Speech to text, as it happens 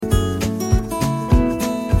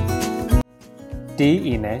Τι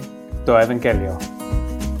είναι το ευαγγέλιο?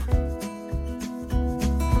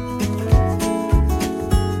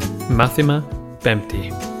 Μάθημα 5η.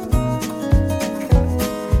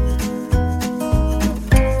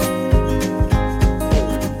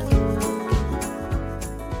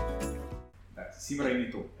 Σήμερα είναι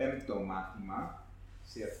το πέμπτο μάθημα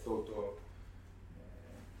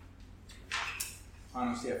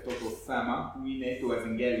πάνω σε αυτό το θέμα που είναι το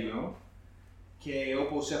ευαγγέλιο, και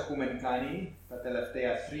όπως έχουμε κάνει τα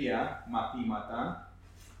τελευταία 3 μαθήματα,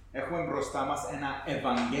 έχουμε μπροστά μας ένα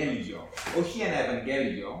ευαγγέλιο. Όχι ένα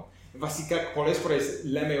ευαγγέλιο. Βασικά πολλές φορές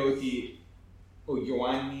λέμε ότι ο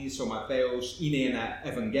Ιωάννης, ο Ματθαίος είναι ένα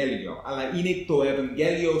ευαγγέλιο, αλλά είναι το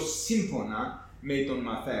ευαγγέλιο σύμφωνα με τον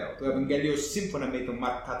Ματθαίο. Το ευαγγέλιο σύμφωνα με τον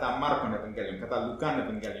κατά Μάρκον ευαγγέλιο, κατά Λουκάν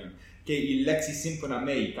ευαγγέλιο. Και η λέξη σύμφωνα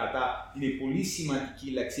με κατά είναι πολύ σημαντική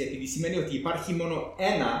λέξη, επειδή σημαίνει ότι υπάρχει μόνο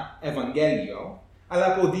ένα ευαγγέλιο,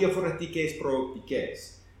 αλλά από διαφορετικές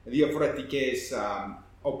προοπτικές, διαφορετικές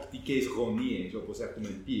οπτικές γωνίες, όπως έχουμε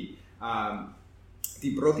πει.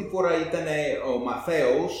 Την πρώτη φορά ήταν ο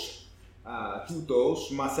Ματθαίος,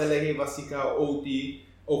 τούτος, μας έλεγε βασικά ότι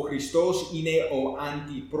ο Χριστός είναι ο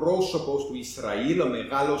αντιπρόσωπος του Ισραήλ, ο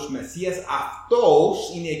μεγάλος Μεσσίας.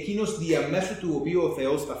 Αυτός είναι εκείνος διαμέσου του οποίου ο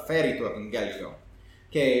Θεός θα φέρει το Ευαγγέλιο.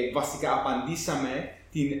 Και βασικά απαντήσαμε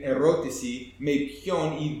την ερώτηση με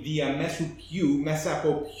ποιον ή διαμέσου ποιου, μέσα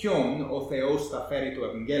από ποιον ο Θεός θα φέρει το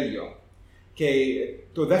Ευαγγέλιο. Και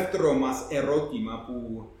το δεύτερο μας ερώτημα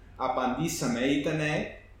που απαντήσαμε ήταν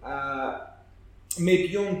με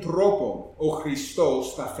ποιον τρόπο ο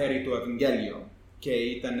Χριστός θα φέρει το Ευαγγέλιο. Και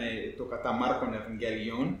ήταν το κατά Μάρκον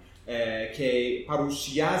Ευαγγέλιον, και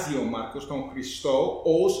παρουσιάζει ο Μάρκος τον Χριστό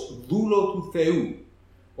ως δούλο του Θεού,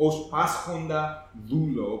 ως πάσχοντα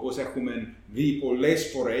δούλο, όπως έχουμε δει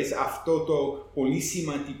πολλές φορές. Αυτό το πολύ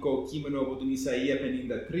σημαντικό κείμενο από τον Ισαΐα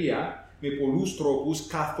 53, με πολλούς τρόπους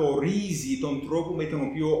καθορίζει τον τρόπο με τον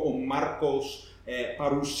οποίο ο Μάρκος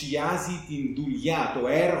παρουσιάζει την δουλειά, το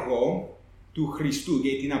έργο του Χριστού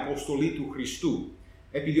και την αποστολή του Χριστού.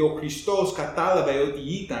 Επειδή ο Χριστός κατάλαβε ότι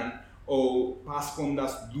ήταν ο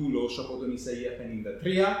πάσχοντας δούλος από τον Ισαΐα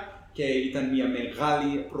 53 και ήταν μια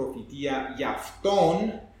μεγάλη προφητεία για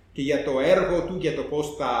Αυτόν και για το έργο Του, για το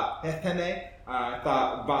πώς θα πέθανε,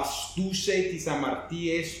 θα βαστούσε τις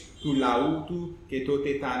αμαρτίες του λαού Του και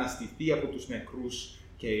τότε θα αναστηθεί από τους νεκρούς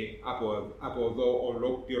και από εδώ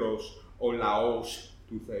ολόκληρος ο λαός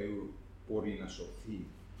του Θεού μπορεί να σωθεί.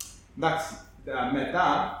 Εντάξει.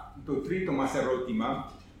 Μετά, το τρίτο μας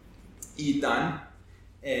ερώτημα ήταν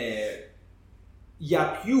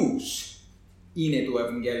για ποιους είναι το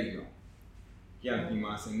Ευαγγέλιο. Για να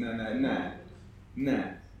θυμάσαι,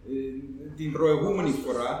 ναι. Την προηγούμενη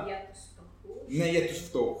φορά, για τους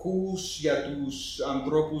φτωχούς, για τους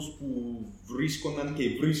ανθρώπους που βρίσκονταν και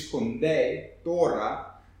βρίσκονται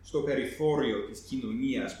τώρα στο περιθώριο της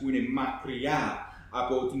κοινωνίας, που είναι μακριά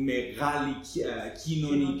από τη μεγάλη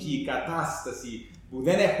κοινωνική κατάσταση, που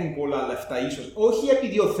δεν έχουν πολλά λεφτά ίσως, όχι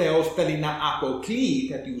επειδή ο Θεός θέλει να αποκλείει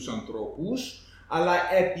τέτοιους ανθρώπους, αλλά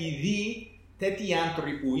επειδή τέτοιοι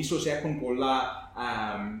άνθρωποι που ίσως έχουν πολλά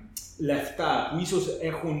λεφτά, που ίσως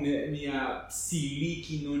έχουν μια ψηλή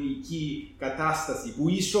κοινωνική κατάσταση, που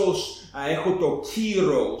ίσως έχουν το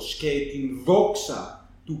κύρος και την δόξα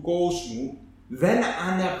του κόσμου, δεν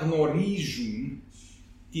αναγνωρίζουν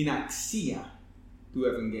την αξία του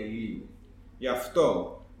Ευαγγελίου. Γι'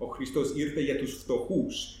 αυτό ο Χριστός ήρθε για τους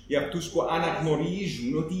φτωχούς, για αυτούς που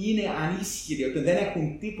αναγνωρίζουν ότι είναι ανίσχυροι, ότι δεν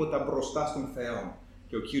έχουν τίποτα μπροστά στον Θεό.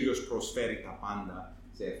 Και ο Κύριος προσφέρει τα πάντα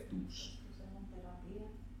σε αυτούς.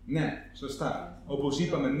 Ναι, σωστά. Όπως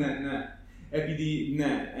είπαμε, ναι. Επειδή,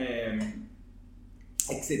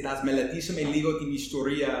 μελετήσαμε λίγο την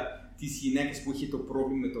ιστορία της γυναίκας που είχε το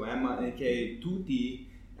πρόβλημα με το αίμα, και τούτη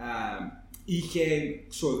είχε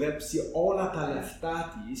ξοδέψει όλα τα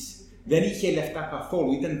λεφτά της, δεν είχε λεφτά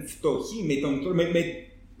καθόλου, ήταν φτωχή με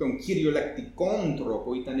τον κυριολεκτικό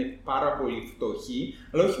τρόπο, ήταν πάρα πολύ φτωχή,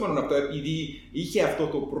 αλλά όχι μόνο αυτό, επειδή είχε αυτό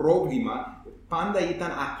το πρόβλημα, πάντα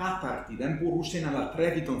ήταν ακάθαρτη, δεν μπορούσε να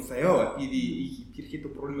λατρεύει τον Θεό, επειδή υπήρχε το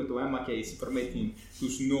πρόβλημα με το αίμα και σύμφωνα με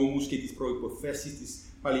τους νόμους και τις προϋποθέσεις της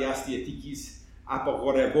Παλαιάς Διαθήκης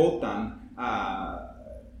απαγορευόταν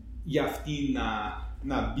για αυτή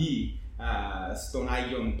να μπει στον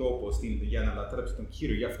Άγιον Τόπο για να λατρέψει τον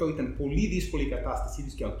Κύριο. Γι' αυτό ήταν πολύ δύσκολη η κατάστασή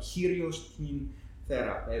της και ο Κύριος την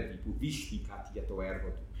θεραπεύει, που δείχνει κάτι για το έργο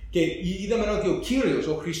του. Και είδαμε ότι ο Κύριος,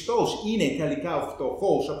 ο Χριστός, είναι τελικά ο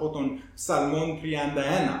φτωχός από τον Ψαλμόν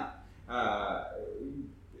 31.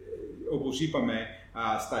 Όπως είπαμε,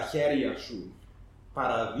 στα χέρια σου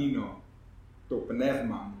παραδίνω το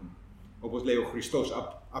πνεύμα μου, όπως λέει ο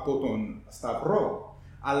Χριστός, από τον Σταυρό.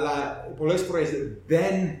 αλλά πολλές φορές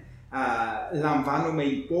δεν λαμβάνουμε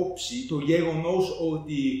υπόψη το γεγονός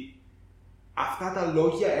ότι αυτά τα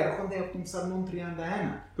λόγια έρχονται από τον Ψαλμό 31.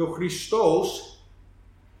 Και ο Χριστός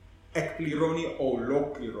εκπληρώνει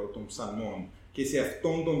ολόκληρο των ψαλμών. Και σε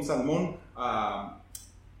αυτόν τον ψαλμόν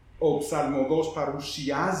ο ψαλμοδός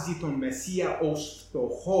παρουσιάζει τον Μεσσία ως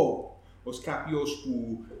φτωχό, ως κάποιος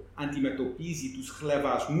που αντιμετωπίζει τους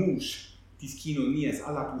χλευασμούς της κοινωνίας,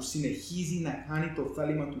 αλλά που συνεχίζει να κάνει το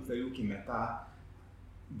θέλημα του Θεού και μετά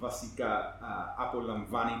βασικά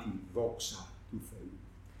απολαμβάνει την δόξα του Θεού.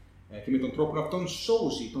 Και με τον τρόπο αυτόν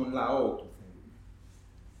σώζει τον λαό του Θεού.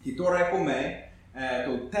 Και τώρα έχουμε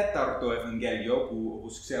το τέταρτο Ευαγγέλιο, που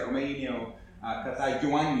όπως ξέρουμε είναι ο κατά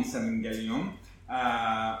Ιωάννης Ευαγγέλιον,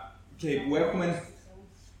 και που έχουμε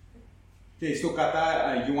και στο κατά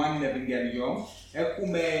Ιωάννη Ευαγγέλιο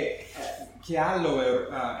έχουμε και άλλο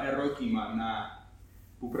ερώτημα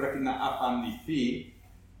που πρέπει να απαντηθεί,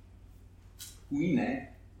 που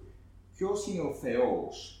είναι ποιος είναι ο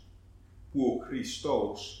Θεός που ο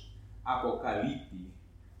Χριστός αποκαλύπτει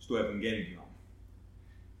στο Ευαγγέλιο.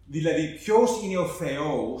 Δηλαδή, ποιος είναι ο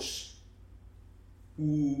Θεός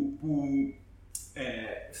που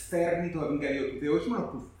φέρνει το Ευαγγέλιο του Θεού, όχι μόνο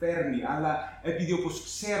που φέρνει, αλλά επειδή όπως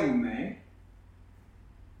ξέρουμε,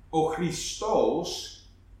 ο Χριστός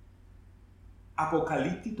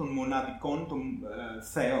αποκαλύπτει τον μοναδικόν τον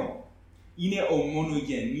Θεό. Είναι ο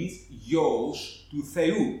μονογενής Υιός του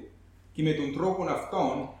Θεού. Και με τον τρόπο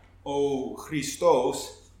αυτόν, ο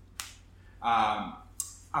Χριστός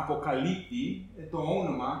αποκαλύπτει το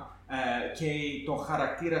όνομα και το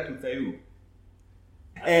χαρακτήρα του Θεού.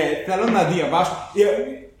 Θέλω να διαβάσω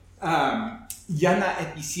για να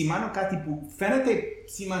επισημάνω κάτι που φαίνεται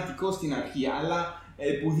σημαντικό στην αρχή, αλλά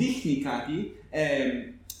που δείχνει κάτι.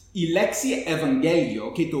 Η λέξη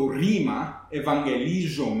Ευαγγέλιο και το ρήμα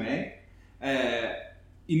Ευαγγελίζομαι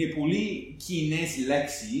είναι πολύ κοινές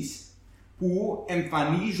λέξεις που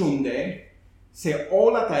εμφανίζονται σε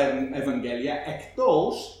όλα τα Ευαγγέλια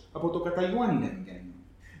εκτός από το κατά Ιωάννη Ευαγγέλιο.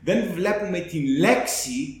 Δεν βλέπουμε την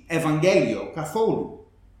λέξη Ευαγγέλιο καθόλου.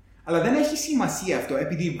 Αλλά δεν έχει σημασία αυτό,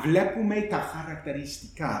 επειδή βλέπουμε τα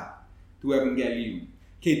χαρακτηριστικά του Ευαγγελίου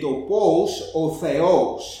και το πώς ο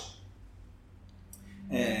Θεός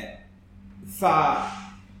θα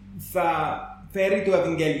φέρει το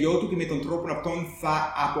Ευαγγελιό του και με τον τρόπο αυτόν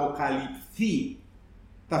θα αποκαλυφθεί,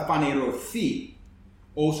 θα φανερωθεί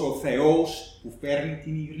ως ο Θεός που φέρνει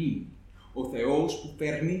την ειρήνη, ο Θεός που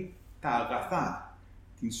φέρνει τα αγαθά,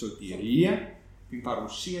 την σωτηρία, την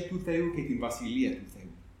παρουσία του Θεού και την βασιλεία του Θεού.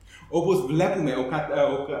 Όπως βλέπουμε,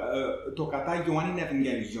 το κατά Ιωάννη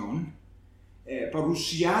Ευαγγελιών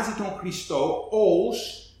παρουσιάζει τον Χριστό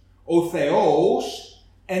ως ο Θεός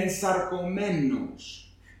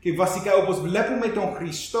ενσαρκωμένος. Και βασικά, όπως βλέπουμε τον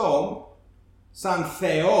Χριστό σαν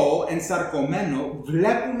Θεό ενσαρκωμένο,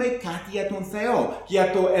 βλέπουμε κάτι για τον Θεό,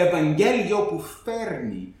 για το Ευαγγέλιο που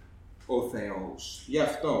φέρνει ο Θεός. Γι'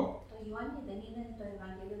 αυτό. Το Ιωάννη δεν είναι το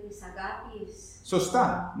Ευαγγέλιο της αγάπης.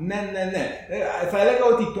 Σωστά. Ναι. Θα έλεγα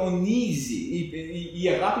ότι τονίζει. Η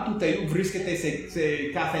αγάπη του Θεού βρίσκεται σε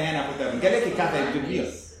κάθε ένα από τα Ευαγγέλια και κάθε βιβλίο.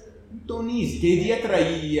 Τονίζει. Και ιδιαίτερα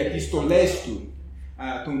οι επιστολές του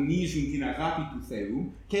τονίζουν την αγάπη του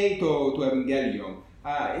Θεού και το Ευαγγέλιο.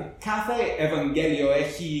 Κάθε Ευαγγέλιο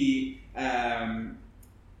έχει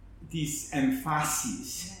τις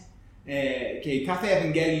εμφάσεις και κάθε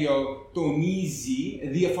Ευαγγέλιο τονίζει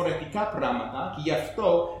διαφορετικά πράγματα και γι'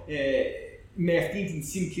 αυτό με αυτή την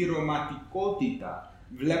συμπληρωματικότητα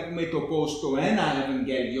βλέπουμε το πώς το ένα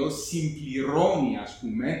Ευαγγέλιο συμπληρώνει, ας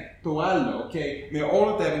πούμε, το άλλο. Και με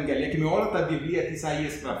όλα τα Ευαγγέλια και με όλα τα βιβλία της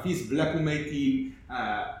Αγίας Γραφής βλέπουμε την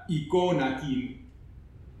εικόνα, την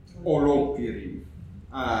ολόκληρη.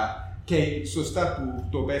 Και σωστά που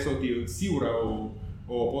το πες ότι σίγουρα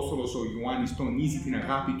ο Απόστολος ο Ιωάννης τονίζει την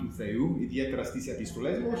αγάπη του Θεού, ιδιαίτερα στις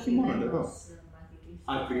επιστολές, όχι μόνο εδώ.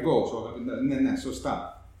 Ακριβώς, ναι,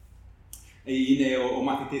 σωστά. Είναι ο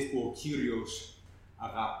μαθητής που ο Κύριος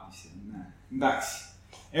αγάπησε. Ναι. Εντάξει.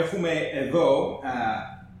 Έχουμε εδώ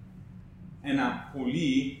ένα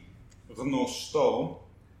πολύ γνωστό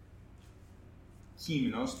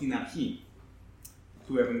κείμενο στην αρχή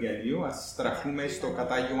του Ευαγγελίου. Ας στραφούμε στο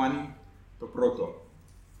κατά Ιωάννη το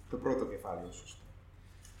πρώτο κεφάλαιο, σωστά.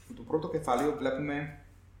 Το πρώτο κεφάλαιο βλέπουμε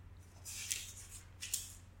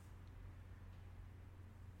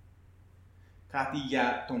κάτι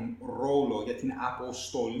για τον ρόλο, για την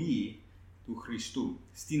αποστολή του Χριστού.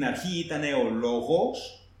 Στην αρχή ήταν ο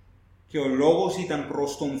Λόγος και ο Λόγος ήταν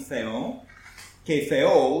προς τον Θεό και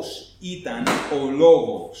Θεός ήταν ο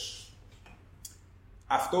Λόγος.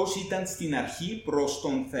 Αυτός ήταν στην αρχή προς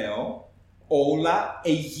τον Θεό, όλα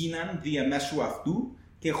έγιναν διαμέσου αυτού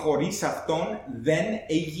και χωρίς Αυτόν δεν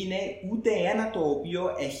έγινε ούτε ένα το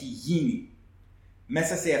οποίο έχει γίνει.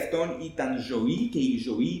 Μέσα σε Αυτόν ήταν ζωή και η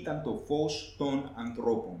ζωή ήταν το φως των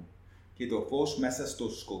ανθρώπων. Και το φως μέσα στο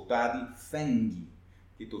σκοτάδι φέγγει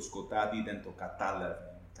και το σκοτάδι δεν το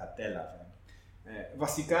κατέλαβε.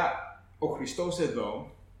 Βασικά, ο Χριστός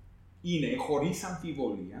εδώ είναι, χωρίς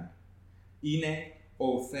αμφιβολία, είναι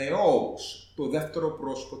ο Θεός, το δεύτερο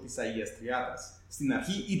πρόσωπο της Αγίας Τριάδας. Στην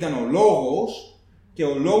αρχή ήταν ο Λόγος και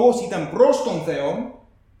ο Λόγος ήταν προς τον Θεό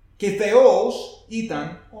και Θεός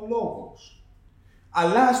ήταν ο Λόγος.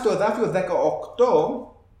 Αλλά στο εδάφιο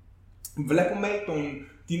 18 βλέπουμε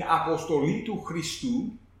την αποστολή του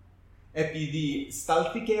Χριστού, επειδή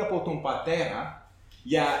στάλθηκε από τον Πατέρα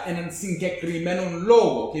για έναν συγκεκριμένο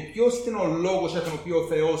λόγο. Και ποιος ήταν ο λόγος για τον οποίο ο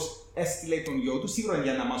Θεός έστειλε τον Υιό του? Σίγουρα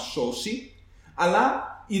για να μας σώσει, αλλά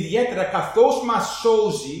ιδιαίτερα καθώς μας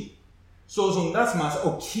σώζει, σώζοντας μας,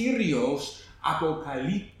 ο Κύριος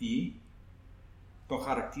αποκαλύπτει τον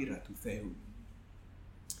χαρακτήρα του Θεού.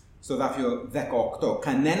 Στο δάφιο 18,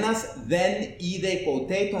 κανένας δεν είδε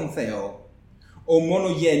ποτέ τον Θεό, ο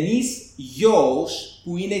μονογενής Υιός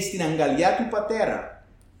που είναι στην αγκαλιά του Πατέρα,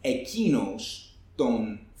 εκείνος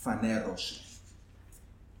τον φανέρωσε.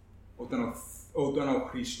 Όταν ο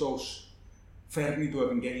Χριστός φέρνει το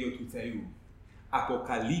Ευαγγέλιο του Θεού,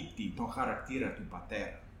 αποκαλύπτει τον χαρακτήρα του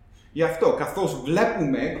Πατέρα. Γι' αυτό, καθώς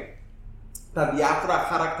βλέπουμε τα διάφορα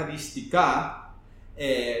χαρακτηριστικά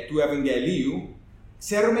του Ευαγγελίου,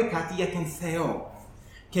 ξέρουμε κάτι για τον Θεό.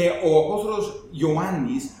 Και ο Απόστολος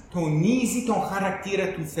Ιωάννης τονίζει τον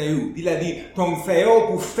χαρακτήρα του Θεού, δηλαδή τον Θεό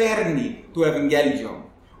που φέρνει το Ευαγγέλιο.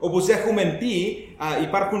 Όπως έχουμε πει,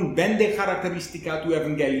 υπάρχουν 5 χαρακτηριστικά του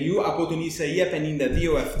Ευαγγελίου από τον Ισαΐα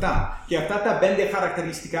 52:7. Και αυτά τα 5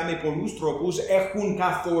 χαρακτηριστικά με πολλούς τρόπους έχουν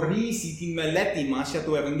καθορίσει τη μελέτη μας για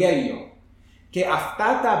το Ευαγγέλιο. Και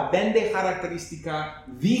αυτά τα 5 χαρακτηριστικά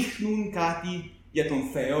δείχνουν κάτι για τον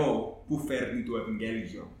Θεό που φέρνει το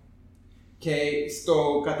Ευαγγέλιο. Και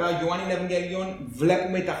στο κατά Ιωάννη Ευαγγέλιον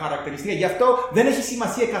βλέπουμε τα χαρακτηριστικά. Γι' αυτό δεν έχει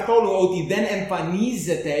σημασία καθόλου ότι δεν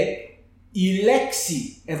εμφανίζεται η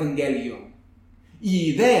λέξη Ευαγγέλιο. Η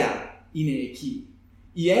ιδέα είναι εκεί.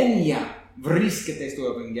 Η έννοια βρίσκεται στο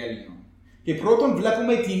Ευαγγέλιο. Και πρώτον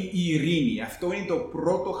βλέπουμε την ειρήνη. Αυτό είναι το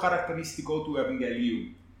πρώτο χαρακτηριστικό του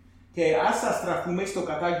Ευαγγελίου. Και ας στραφούμε στο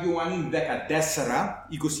κατά Ιωάννη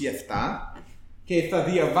 14:27 και θα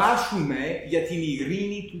διαβάσουμε για την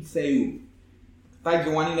ειρήνη του Θεού. Κατά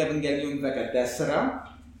Ιωάννη Ευαγγέλιο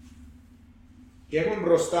 14 και έχουμε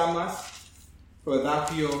μπροστά μας το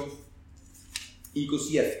εδάφιο 27,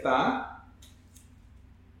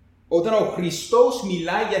 όταν ο Χριστός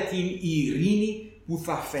μιλά για την ειρήνη που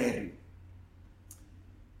θα φέρει.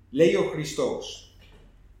 Λέει ο Χριστός,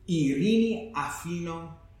 ειρήνη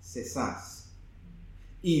αφήνω σε εσάς.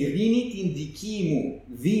 Η ειρήνη την δική μου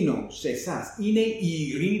δίνω σε εσάς. Είναι η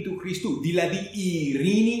ειρήνη του Χριστού, δηλαδή η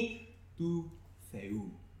ειρήνη του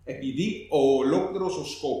Θεού. Επειδή ο ολόκληρος ο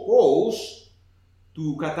σκοπός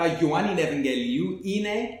του κατά Ιωάννη Ευαγγελίου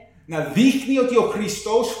είναι να δείχνει ότι ο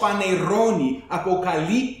Χριστός φανερώνει,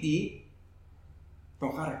 αποκαλύπτει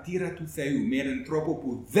τον χαρακτήρα του Θεού με έναν τρόπο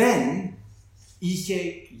που δεν είχε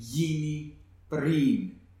γίνει πριν.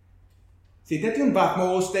 Σε τέτοιον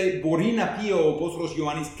βαθμό ώστε μπορεί να πει ο Απόστολος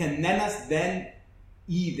Ιωάννης κανένας δεν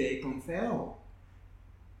είδε τον Θεό.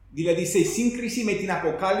 Δηλαδή σε σύγκριση με την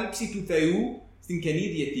αποκάλυψη του Θεού στην Καινή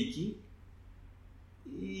Διαθήκη,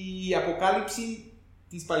 η αποκάλυψη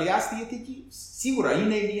της Παλαιάς Διαθήκης σίγουρα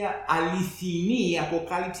είναι μια αληθινή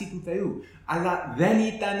αποκάλυψη του Θεού, αλλά δεν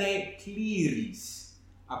ήταν πλήρης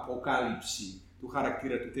αποκάλυψη του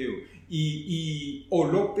χαρακτήρα του Θεού. Η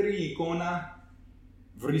ολόκληρη εικόνα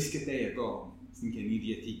βρίσκεται εδώ, στην Καινή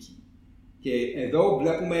Διαθήκη. Και εδώ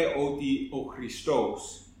βλέπουμε ότι ο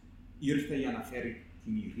Χριστός ήρθε για να φέρει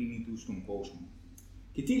την ειρήνη του στον κόσμο.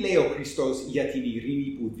 Και τι λέει ο Χριστός για την ειρήνη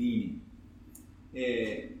που δίνει?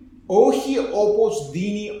 Όχι όπως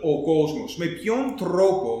δίνει ο κόσμος. Με ποιον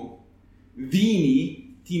τρόπο δίνει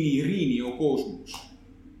την ειρήνη ο κόσμος?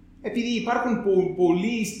 Επειδή υπάρχουν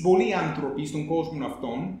πολλοί άνθρωποι στον κόσμο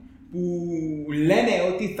αυτόν που λένε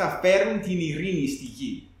ότι θα φέρουν την ειρήνη στη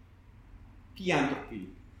γη. Ποιοι άνθρωποι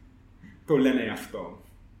το λένε αυτό?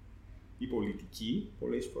 Οι πολιτικοί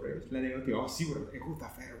πολλές φορές λένε ότι σίγουρα εγώ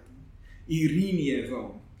θα φέρω την ειρήνη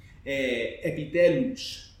εδώ.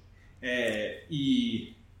 Επιτέλους, οι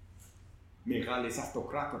μεγάλες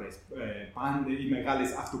αυτοκράτορες, οι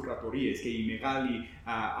μεγάλες αυτοκρατορίες και οι μεγάλοι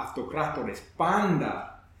αυτοκράτορες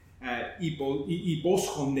πάντα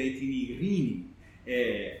υπόσχονται την ειρήνη.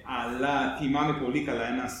 Αλλά θυμάμαι πολύ καλά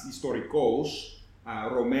ένας ιστορικός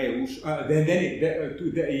Ρωμαίους,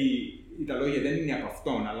 τα λόγια δεν είναι από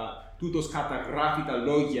αυτόν, αλλά τούτος καταγράφει τα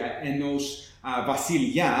λόγια ενός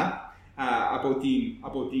βασιλιά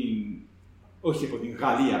όχι από την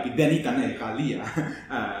Γαλλία, επειδή δεν ήταν Γαλλία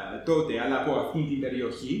τότε, αλλά από αυτήν την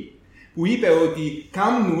περιοχή, που είπε ότι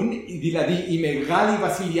δηλαδή οι μεγάλοι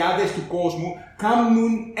βασιλιάδες του κόσμου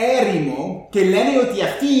κάνουν έρημο και λένε ότι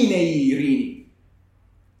αυτή είναι η ειρήνη.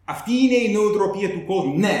 Αυτή είναι η νοοτροπία του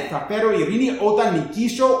κόσμου. Ναι, θα φέρω ειρήνη όταν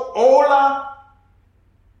νικήσω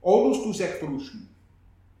όλους τους εχθρούς μου.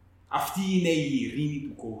 Αυτή είναι η ειρήνη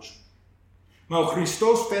του κόσμου. Μα ο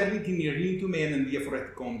Χριστός φέρνει την ειρήνη του με έναν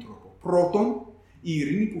διαφορετικό τρόπο. Πρώτον, η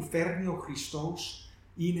ειρήνη που φέρνει ο Χριστός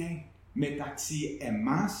είναι μεταξύ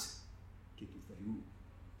εμάς και του Θεού.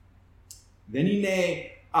 Δεν είναι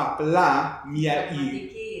απλά μια ειρήνη.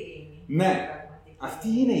 Ναι, αυτή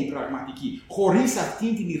είναι η πραγματική. Χωρίς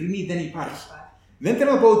αυτή την ειρήνη δεν υπάρχει. Δεν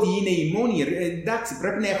θέλω να πω ότι είναι η μόνη ειρήνη. Εντάξει,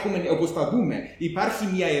 πρέπει να έχουμε, όπως θα δούμε, υπάρχει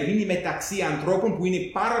μια ειρήνη μεταξύ ανθρώπων που είναι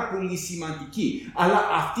πάρα πολύ σημαντική. Αλλά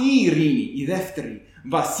αυτή η ειρήνη, η δεύτερη,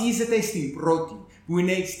 βασίζεται στην πρώτη, που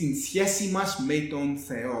είναι στην σχέση μας με τον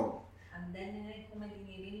Θεό. Αν δεν έχουμε την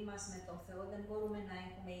ειρήνη μας με τον Θεό, δεν μπορούμε να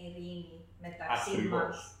έχουμε ειρήνη μεταξύ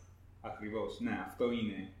μας. Ακριβώς, ναι, αυτό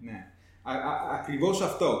είναι, ναι. Ακριβώς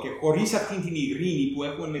αυτό. Και χωρίς αυτήν την ειρήνη που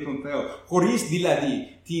έχουμε με τον Θεό, χωρίς δηλαδή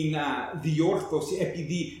την διόρθωση,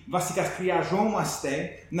 επειδή βασικά χρειαζόμαστε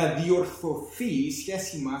να διορθωθεί η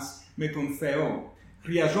σχέση μας με τον Θεό.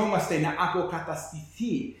 Χρειαζόμαστε να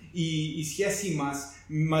αποκαταστηθεί η σχέση μας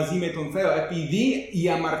μαζί με τον Θεό, επειδή η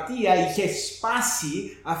αμαρτία είχε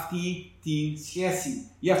σπάσει αυτή τη σχέση.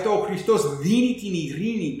 Γι' αυτό ο Χριστός δίνει την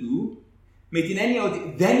ειρήνη του, με την έννοια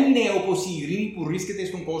ότι δεν είναι όπως η ειρήνη που βρίσκεται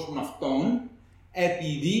στον κόσμο αυτόν,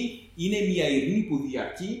 επειδή είναι μια ειρήνη που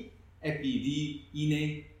διαρκεί, επειδή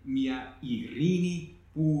είναι μια ειρήνη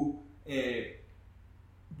που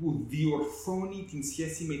διορθώνει την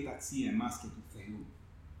σχέση μεταξύ εμάς και του Θεού.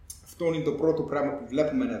 Αυτό είναι το πρώτο πράγμα που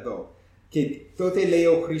βλέπουμε εδώ. Και τότε λέει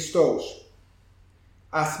ο Χριστός,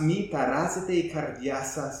 ας μη ταράζεται η καρδιά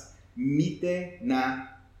σας, μήτε να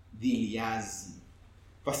δειλιάζει.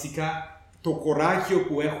 Βασικά, το κοράγιο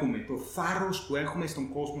που έχουμε, το θάρρος που έχουμε στον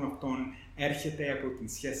κόσμο αυτόν έρχεται από την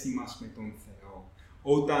σχέση μας με τον Θεό.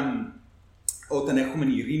 Όταν έχουμε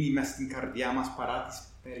ειρήνη μέσα στην καρδιά μας παρά τις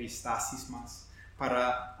περιστάσεις μας,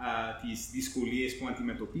 παρά τις δυσκολίες που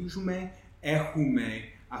αντιμετωπίζουμε, έχουμε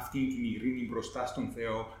αυτή την ειρήνη μπροστά στον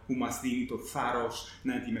Θεό που μας δίνει το θάρρος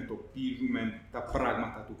να αντιμετωπίζουμε τα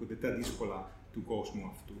πράγματα του, τα δύσκολα του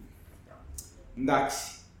κόσμου αυτού.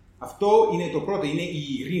 Εντάξει. Αυτό είναι το πρώτο, είναι η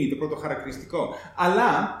ειρήνη, το πρώτο χαρακτηριστικό.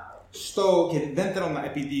 Αλλά, και δεν θέλω να,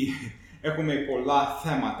 επειδή έχουμε πολλά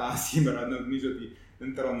θέματα σήμερα, νομίζω ότι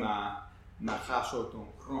δεν θέλω να χάσω τον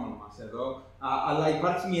χρόνο μας εδώ, αλλά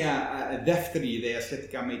υπάρχει μια δεύτερη ιδέα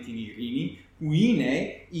σχετικά με την ειρήνη, που είναι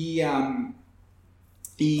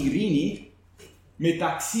η ειρήνη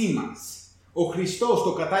μεταξύ μας. Ο Χριστός,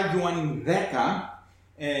 το κατά Ιωάννη 10,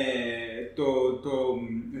 το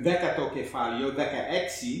 10ο κεφάλαιο,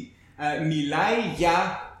 16, μιλάει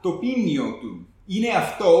για το ποίμνιο του. Είναι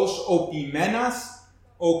αυτός ο ποιημένας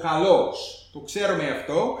ο καλός. Το ξέρουμε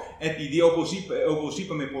αυτό, επειδή όπως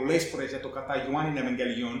είπαμε πολλές φορές για το κατά Ιωάννη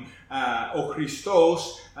Ευαγγελιών, ο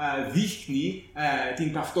Χριστός δείχνει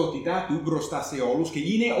την ταυτότητά του μπροστά σε όλους και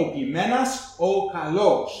είναι ο ποιημένας ο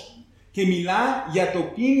καλός. Και μιλά για το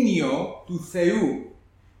ποίμνιο του Θεού.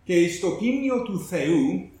 Και στο ποίμνιο του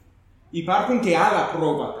Θεού υπάρχουν και άλλα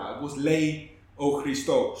πρόβατα, όπως λέει ο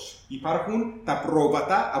Χριστός. Υπάρχουν τα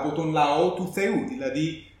πρόβατα από τον λαό του Θεού,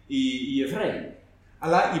 δηλαδή οι Εβραίοι.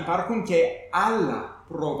 Αλλά υπάρχουν και άλλα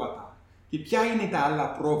πρόβατα. Και ποια είναι τα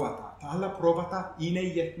άλλα πρόβατα? Τα άλλα πρόβατα είναι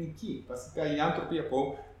οι εθνικοί, βασικά οι άνθρωποι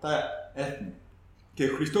από τα έθνη. Και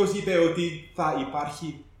ο Χριστός είπε ότι θα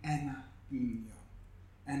υπάρχει ένα ποίμνιο.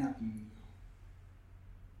 Ένα ποίμνιο.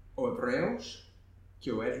 Ο Εβραίος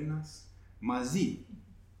και ο Έλληνας μαζί.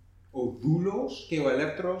 Ο δούλος και ο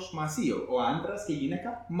ελεύθερος μαζί. Ο άντρας και η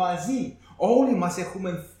γυναίκα μαζί. Όλοι μας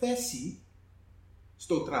έχουμε θέση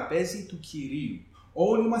στο τραπέζι του Κυρίου.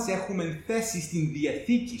 Όλοι μας έχουμε θέση στην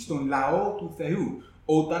Διαθήκη, στον λαό του Θεού,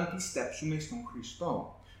 όταν πιστέψουμε στον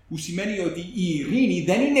Χριστό. Που σημαίνει ότι η ειρήνη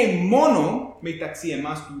δεν είναι μόνο μεταξύ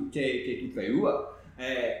εμάς και του Θεού,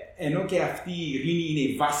 ενώ και αυτή η ειρήνη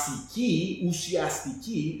είναι βασική,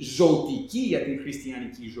 ουσιαστική, ζωτική για την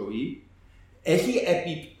χριστιανική ζωή, έχει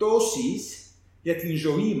επιπτώσεις για την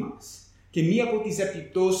ζωή μας. Και μία από τις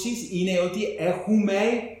επιπτώσεις είναι ότι έχουμε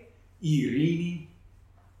ειρήνη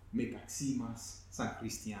μεταξύ μας σαν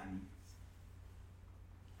χριστιανοί.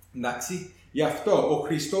 Εντάξει, γι' αυτό ο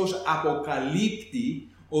Χριστός αποκαλύπτει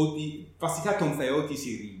ότι βασικά τον Θεό της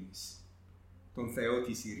ειρήνης. Τον Θεό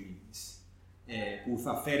της ειρήνης. που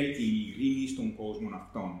θα φέρει την ειρήνη στον κόσμο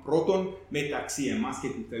αυτόν. Πρώτον, μεταξύ εμάς και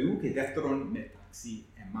του Θεού και δεύτερον, μεταξύ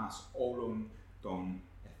εμάς όλων των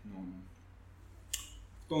εθνών.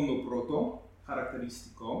 Αυτό είναι το πρώτο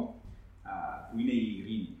χαρακτηριστικό που είναι η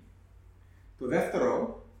ειρήνη. Το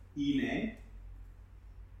δεύτερο είναι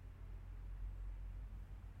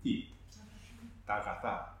τι? Τα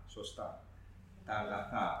αγαθά. Σωστά. Τα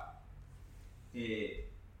αγαθά.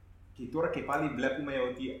 Και τώρα και πάλι βλέπουμε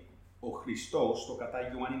ότι ο Χριστός, στο κατά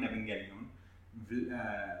Ιωάννην Ευαγγέλιον,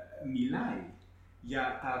 μιλάει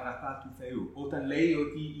για τα αγαθά του Θεού. Όταν λέει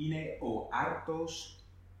ότι είναι ο άρτος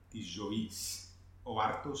της ζωής. Ο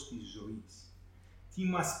άρτος της ζωής. Τι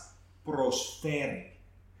μας προσφέρει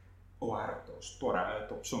ο άρτος, τώρα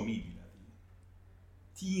το ψωμί δηλαδή?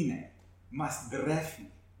 Τι είναι? Μας ντρέφει.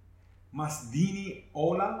 Μας δίνει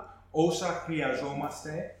όλα όσα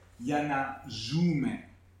χρειαζόμαστε για να ζούμε.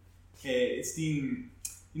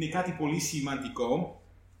 Είναι κάτι πολύ σημαντικό.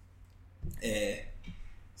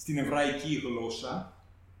 Στην εβραϊκή γλώσσα,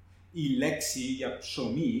 η λέξη για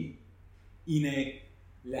ψωμί είναι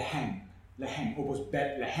λεχέμ. Λεχέμ, όπως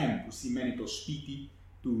Μπετλεχέμ, που σημαίνει το σπίτι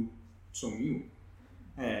του ψωμιού.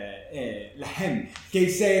 Λεχέμ. Και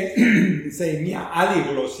σε μια άλλη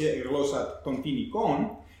γλώσσα των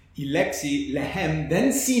φοινικών, η λέξη λεχέμ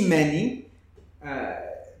δεν σημαίνει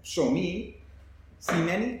ψωμί,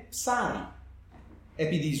 σημαίνει ψάρι.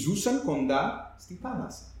 Επειδή ζούσαν κοντά στη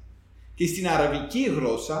θάλασσα. Και στην αραβική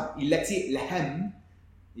γλώσσα, η λέξη λεχέμ,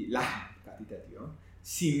 κάτι τέτοιο,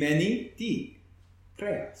 σημαίνει τι?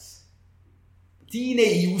 Κρέας. Τι είναι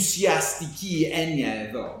η ουσιαστική έννοια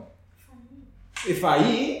εδώ?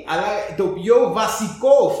 Φαΐ, αλλά το πιο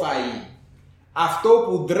βασικό φαΐ.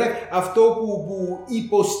 Αυτό που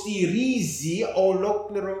υποστηρίζει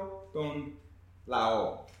ολόκληρο τον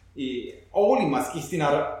λαό. Όλοι μας και στην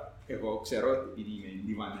εγώ ξέρω, επειδή είμαι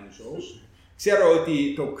Λιβανέζος, ξέρω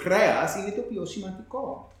ότι το κρέας είναι το πιο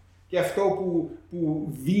σημαντικό. Και αυτό που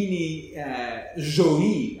δίνει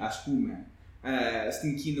ζωή, ας πούμε,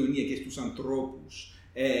 στην κοινωνία και στους ανθρώπους,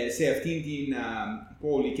 σε αυτήν την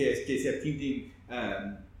πόλη και σε αυτήν την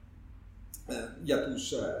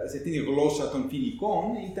σε αυτήν την γλώσσα των φοινικών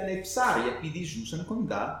ήταν ψάρια, επειδή ζούσαν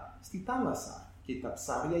κοντά στη θάλασσα. Και τα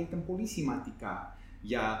ψάρια ήταν πολύ σημαντικά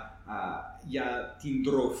για την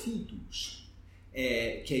τροφή τους.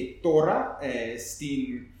 Και τώρα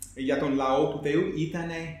για τον λαό του Θεού ήταν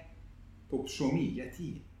το ψωμί.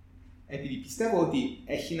 Γιατί? Επειδή πιστεύω ότι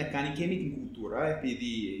έχει να κάνει και με την κουλτούρα,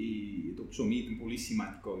 επειδή το ψωμί ήταν πολύ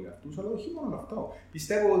σημαντικό για αυτούς, αλλά όχι μόνο αυτό.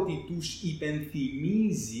 Πιστεύω ότι τους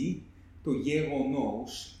υπενθυμίζει το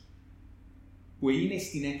γεγονός που είναι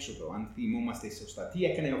στην έξοδο, αν θυμόμαστε σωστά. Τι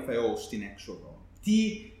έκανε ο Θεός στην έξοδο?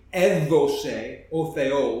 Τι έδωσε ο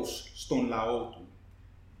Θεός στον λαό του?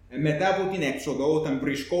 Μετά από την έξοδο,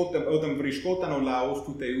 όταν βρισκόταν ο λαός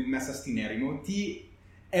του Θεού μέσα στην έρημο, τι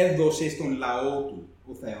έδωσε στον λαό του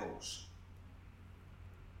ο Θεός?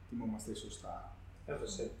 Θυμόμαστε σωστά.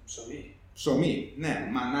 Έδωσε ψωμί. Ψωμί, ναι,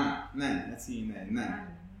 μανά, ναι, έτσι είναι, ναι.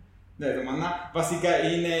 Ναι, το μανά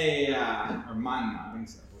βασικά είναι μάνα, δεν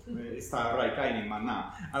ξέρω. Στα εβραϊκά είναι μανά.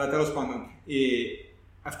 Αλλά τέλος πάντων,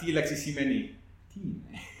 αυτή η λέξη σημαίνει τι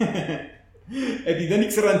είναι? Επειδή δεν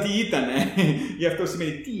ήξεραν τι ήταν, γι' αυτό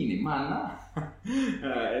σημαίνει τι είναι, μάνα.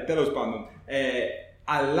 Τέλος πάντων.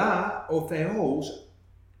 Αλλά ο Θεός,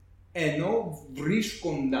 ενώ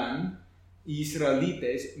βρίσκονταν οι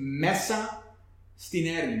Ισραηλίτες μέσα στην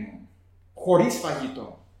έρημο, χωρίς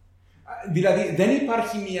φαγητό. Δηλαδή δεν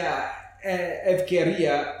υπάρχει μια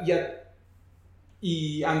ευκαιρία για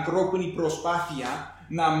η ανθρώπινη προσπάθεια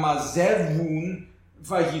να μαζεύουν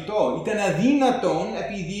φαγητό. Ήταν αδύνατον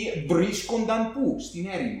επειδή βρίσκονταν πού? Στην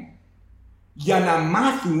έρημο. Για να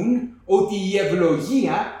μάθουν ότι η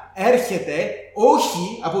ευλογία έρχεται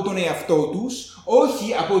όχι από τον εαυτό τους,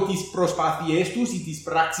 όχι από τις προσπάθειές τους ή τις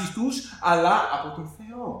πράξεις τους, αλλά από τον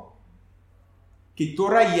Θεό. Και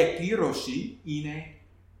τώρα η εκπλήρωση είναι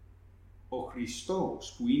ο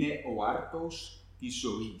Χριστός, που είναι ο άρτος της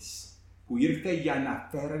ζωής, που ήρθε για να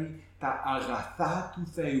φέρει τα αγαθά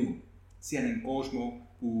του Θεού σε έναν κόσμο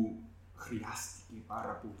που χρειάστηκε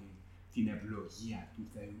πάρα πολύ την ευλογία του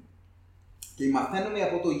Θεού. Και μαθαίνουμε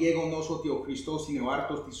από το γεγονός ότι ο Χριστός είναι ο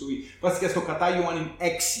άρτος της ζωής. Βασικά στο κατά Ιωάννην 6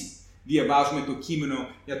 διαβάζουμε το κείμενο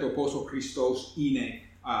για το πώς ο Χριστός είναι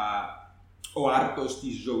ο άρτος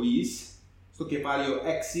της ζωής. Στο κεφάλαιο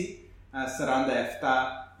 6,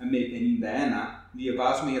 47 με 51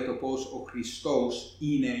 διαβάζουμε για το πώς ο Χριστός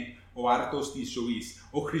είναι ο άρτος της ζωής.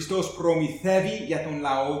 Ο Χριστός προμηθεύει για τον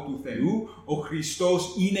λαό του Θεού. Ο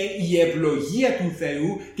Χριστός είναι η ευλογία του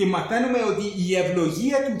Θεού και μαθαίνουμε ότι η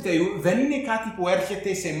ευλογία του Θεού δεν είναι κάτι που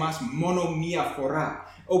έρχεται σε εμάς μόνο μία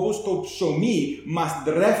φορά. όπως το ψωμί μας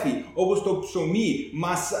ντρέφει, όπως το ψωμί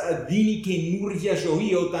μας δίνει καινούργια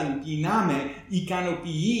ζωή όταν πεινάμε,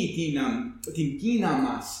 ικανοποιεί την πείνα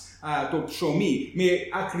μας, το ψωμί, με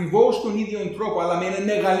ακριβώς τον ίδιο τρόπο, αλλά με έναν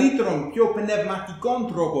μεγαλύτερο, πιο πνευματικό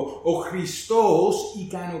τρόπο. Ο Χριστός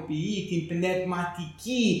ικανοποιεί την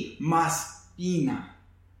πνευματική μας πείνα.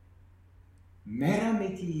 Μέρα με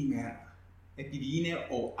την ημέρα, επειδή είναι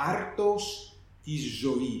ο άρτος της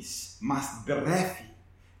ζωής, μας ντρέφει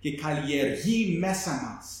και καλλιεργεί μέσα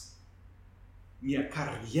μας μια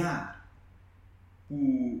καρδιά που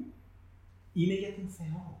είναι για τον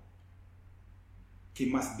Θεό και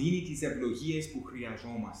μας δίνει τις ευλογίες που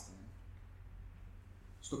χρειαζόμαστε.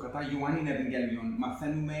 Στο κατά Ιωάννην Ευαγγέλιο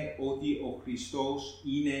μαθαίνουμε ότι ο Χριστός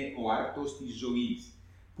είναι ο άρτος της ζωής,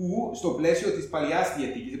 που στο πλαίσιο της Παλαιάς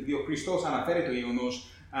Διαθήκης, επειδή ο Χριστός αναφέρει το γεγονός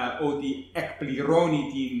ότι εκπληρώνει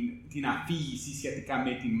την αφήγηση σχετικά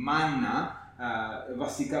με τη μάνα,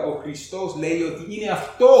 βασικά ο Χριστός λέει ότι είναι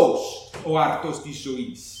αυτός ο άρτος της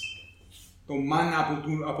ζωής, το μάνα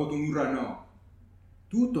από τον ουρανό.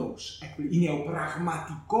 Τούτος είναι ο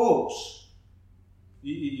πραγματικός,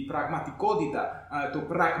 η πραγματικότητα, το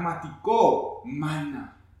πραγματικό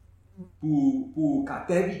μάνα που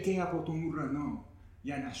κατέβηκε από τον ουρανό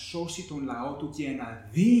για να σώσει τον λαό του και να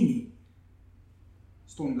δίνει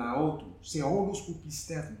στον λαό του, σε όλους που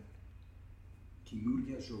πιστεύουν,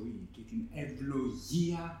 καινούργια ζωή και την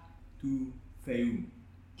ευλογία του Θεού.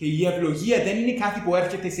 Και η ευλογία δεν είναι κάτι που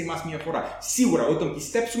έρχεται σε εμάς μια φορά. Σίγουρα, όταν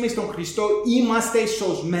πιστέψουμε στον Χριστό, είμαστε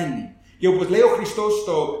σωσμένοι. Και όπως λέει ο Χριστός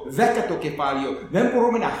στο 10ο κεφάλαιο, δεν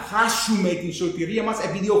μπορούμε να χάσουμε την σωτηρία μας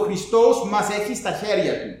επειδή ο Χριστός μας έχει στα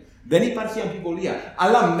χέρια του. Δεν υπάρχει αμφιβολία.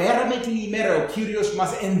 Αλλά μέρα με την ημέρα ο Κύριος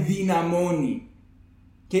μας ενδυναμώνει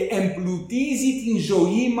και εμπλουτίζει την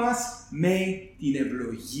ζωή μας με την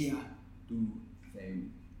ευλογία του Θεού.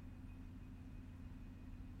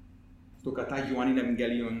 Στο κατά Ιωάννην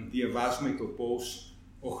Ευαγγέλιον διαβάζουμε το πώς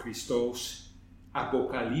ο Χριστός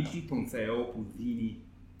αποκαλύπτει τον Θεό που δίνει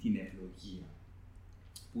την ευλογία,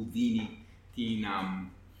 που δίνει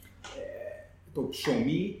το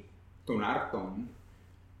ψωμί των άρτων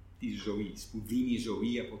της ζωής, που δίνει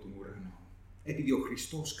ζωή από τον ουρανό. Επειδή ο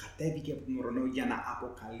Χριστός κατέβηκε από τον ουρανό για να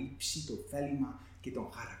αποκαλύψει το θέλημα και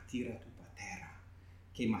τον χαρακτήρα του Πατέρα.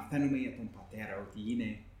 Και μαθαίνουμε για τον Πατέρα ότι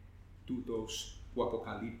είναι τούτος που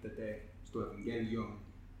αποκαλύπτεται στο Ευαγγέλιο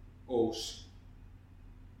ως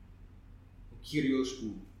ο Κύριος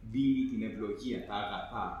που δίνει την ευλογία, τα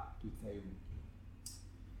αγαθά του Θεού.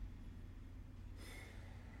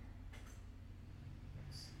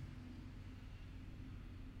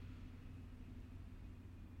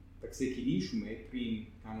 Θα ξεκινήσουμε, πριν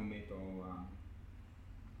κάνουμε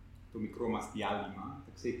το μικρό μας διάλειμμα,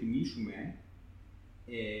 θα ξεκινήσουμε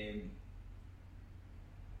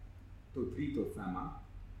το τρίτο θέμα,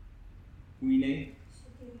 που είναι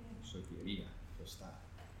σωτηρία. Σωστά.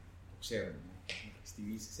 Το ξέρουμε. Μέχρι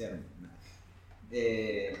στιγμής ξέρουμε.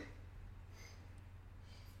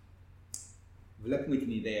 Βλέπουμε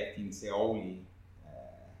την ιδέα αυτή σε όλη,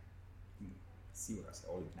 σίγουρα σε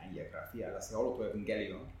όλη την Αγία Γραφή, αλλά σε όλο το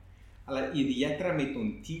Ευαγγέλιο, αλλά ιδιαίτερα με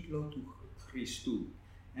τον τίτλο του Χριστού.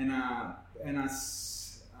 Ένας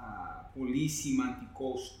πολύ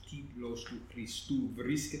σημαντικός τίτλος του Χριστού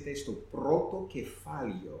βρίσκεται στο πρώτο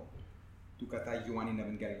κεφάλαιο του κατά Ιωάννην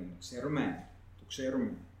Ευαγγέλιου. Το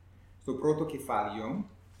ξέρουμε. Στο πρώτο κεφάλαιο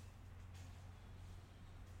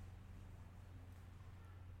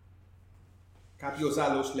κάποιος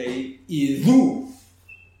άλλος λέει «Ιδού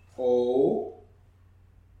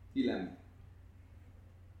τι λέμε.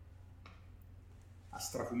 Ας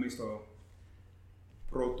στραφούμε στο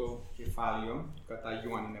πρώτο κεφάλαιο του κατά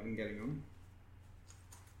Ιωάννην Ευαγγέλιου.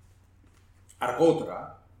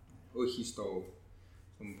 Αργότερα, όχι στον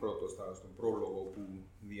πρόλογο που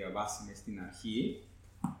διαβάσαμε στην αρχή,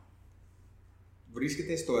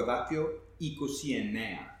 βρίσκεται στο εδάφιο 29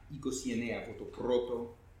 από το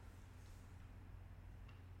πρώτο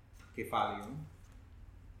κεφάλαιο.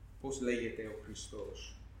 Πώς λέγεται ο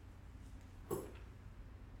Χριστός.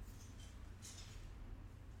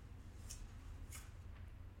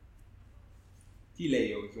 Τι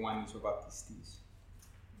λέει ο Ιωάννης ο Βαπτιστής.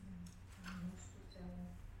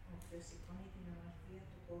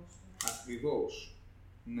 Ακριβώς.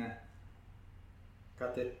 Ναι.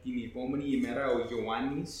 Κατά την επόμενη ημέρα ο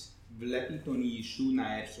Ιωάννης βλέπει τον Ιησού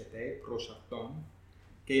να έρχεται προς αυτόν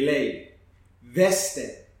και λέει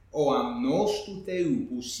 «Δέστε ο αμνός του Θεού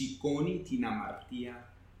που σηκώνει την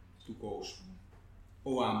αμαρτία του κόσμου».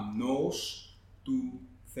 Ο αμνός του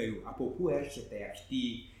Θεού. Από πού έρχεται αυτή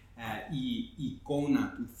η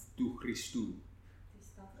εικόνα του Χριστού.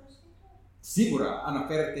 σίγουρα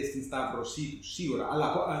αναφέρεται στην σταύρωσή του, σίγουρα,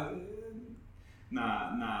 αλλά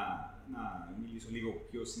να μιλήσω λίγο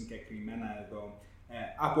πιο συγκεκριμένα εδώ.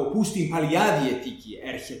 Από πού στην Παλιά Διαθήκη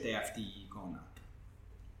έρχεται αυτή η εικόνα?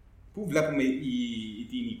 Πού βλέπουμε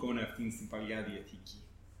την εικόνα αυτή στην Παλιά Διαθήκη?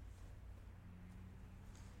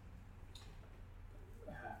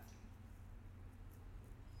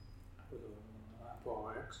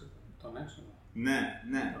 Από έξοδο, τον έξοδο. Ναι,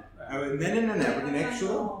 από την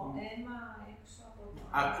έξοδο.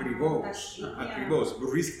 Ακριβώς.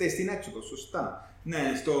 Βρίσκεται στην έξοδο, σωστά.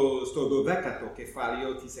 Ναι, στο 12ο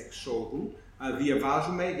κεφάλαιο της εξόδου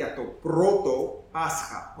διαβάζουμε για το πρώτο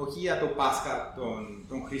Πάσχα. Όχι για το Πάσχα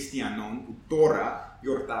των χριστιανών που τώρα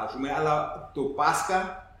γιορτάζουμε, αλλά το Πάσχα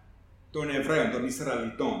των Εβραίων, των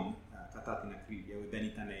Ισραηλιτών. Κατά την ακρίβεια, δεν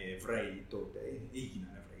ήταν Εβραίοι τότε,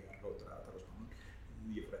 έγιναν Εβραίοι αργότερα, τέλος πάντων.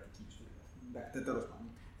 Διαφορετική ιστορία. Τέλος πάντων.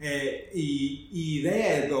 Η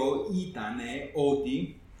ιδέα εδώ ήταν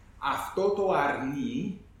ότι αυτό το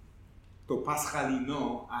αρνί, το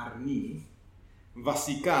πασχαλινό αρνί,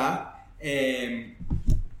 βασικά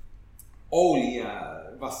όλοι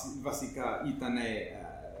βασικά ήταν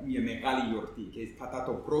μια μεγάλη γιορτή και κατά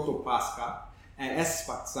το πρώτο Πάσχα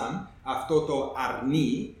έσφαξαν αυτό το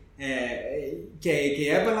αρνί και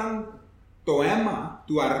έβαλαν το αίμα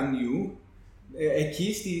του αρνιού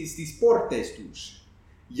εκεί στις πόρτες τους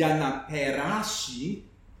για να περάσει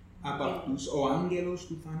από αυτούς ο άγγελος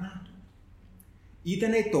του θανάτου.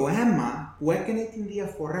 Ήτανε το αίμα που έκανε την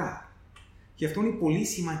διαφορά. Και αυτό είναι πολύ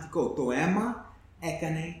σημαντικό. Το αίμα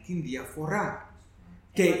έκανε την διαφορά.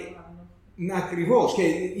 Και ακριβώς. Και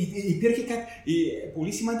υπήρχε κάτι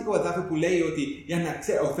πολύ σημαντικό εδάφιο που λέει ότι για να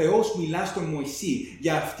ο Θεός μιλά στον Μωυσή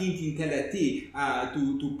για αυτήν την τελετή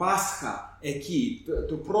του Πάσχα εκεί,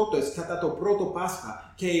 κατά το πρώτο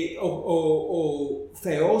Πάσχα. Και ο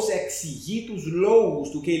Θεός εξηγεί τους λόγους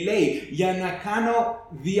του και λέει για να κάνω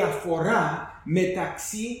διαφορά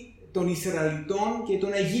μεταξύ των Ισραηλιτών και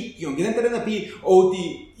των Αιγύπτιων. Και δεν πρέπει να πει ότι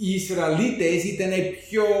οι Ισραηλίτες ήταν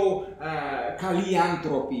πιο καλοί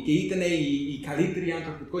άνθρωποι και ήταν οι καλύτεροι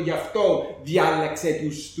άνθρωποι. Γι' αυτό διάλεξε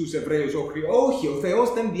τους Εβραίους. Όχι, ο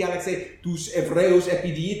Θεός δεν διάλεξε τους Εβραίους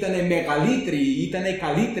επειδή ήταν μεγαλύτεροι, ήταν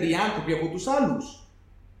καλύτεροι άνθρωποι από τους άλλους.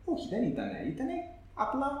 Όχι, δεν ήταν. Ήταν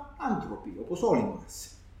απλά άνθρωποι, όπως όλοι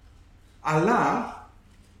μας. Αλλά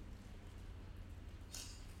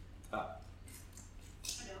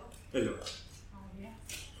Hello.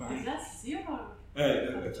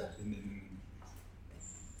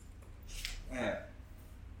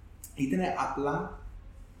 Ήτανε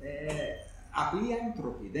απλοί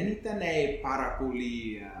άνθρωποι. Δεν ήταν πάρα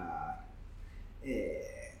πολύ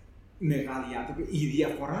μεγάλοι άνθρωποι. Η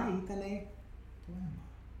διαφορά ήταν το αίμα.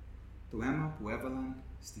 Το αίμα που έβαλαν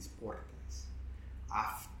στις πόρτες.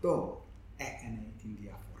 Αυτό έκανε την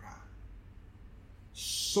διαφορά.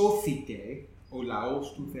 Σώθηκε ο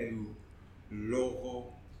λαός του Θεού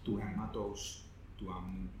λόγω του αίματος του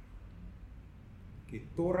αμνού. Και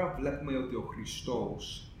τώρα βλέπουμε ότι ο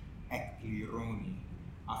Χριστός εκπληρώνει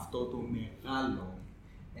αυτό το μεγάλο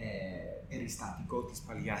περιστατικό της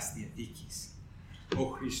Παλιάς Διαθήκης. Ο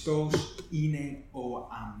Χριστός είναι ο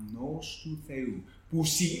αμνός του Θεού.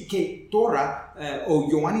 Και τώρα ο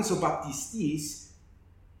Ιωάννης ο Βαπτιστής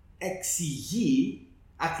εξηγεί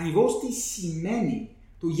ακριβώς τι σημαίνει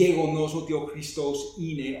το γεγονός ότι ο Χριστός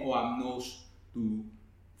είναι ο αμνός του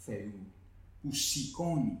Θεού, που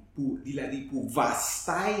σηκώνει, δηλαδή που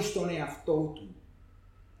βαστάει στον εαυτό του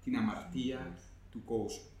την αμαρτία του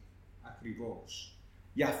κόσμου. Ακριβώς.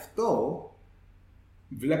 Γι' αυτό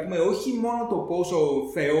βλέπουμε όχι μόνο το πώς ο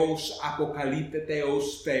Θεός αποκαλύπτεται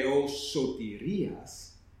ως Θεός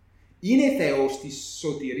σωτηρίας, είναι Θεός της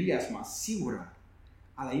σωτηρίας μας σίγουρα,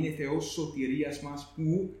 αλλά είναι Θεός σωτηρίας μας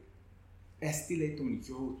που έστειλε τον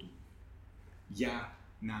Γιο Του για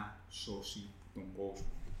να σώσει τον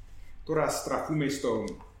κόσμο. Τώρα στραφούμε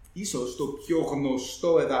ίσως το πιο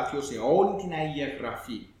γνωστό εδάφιο σε όλη την Αγία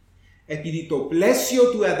Γραφή. Επειδή το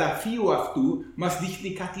πλαίσιο του εδαφίου αυτού μας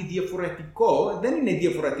δείχνει κάτι διαφορετικό, δεν είναι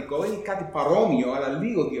διαφορετικό, είναι κάτι παρόμοιο, αλλά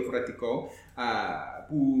λίγο διαφορετικό,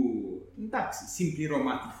 που εντάξει,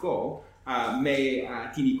 συμπληρωματικό με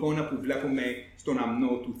την εικόνα που βλέπουμε στον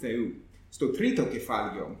αμνό του Θεού. Στο τρίτο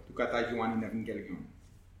κεφάλαιο του κατά Ιωάννην Ευαγγελιών.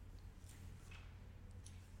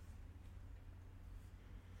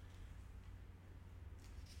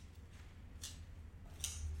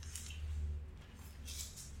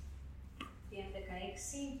 Για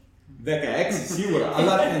 16. 16 σίγουρα,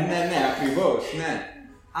 αλλά ναι, ακριβώς, ναι.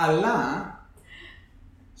 Αλλά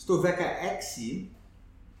στο 16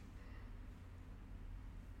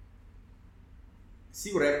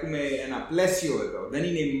 σίγουρα έχουμε ένα πλαίσιο εδώ, δεν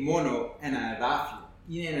είναι μόνο ένα εδάφιο.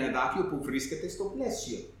 είναι ένα εδάφιο που βρίσκεται στο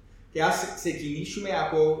πλαίσιο. Και ας ξεκινήσουμε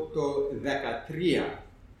από το 13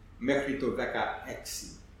 μέχρι το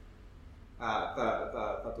 16.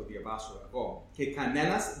 Θα το διαβάσω εγώ. «Και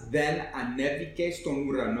κανένας δεν ανέβηκε στον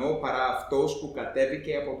ουρανό παρά αυτός που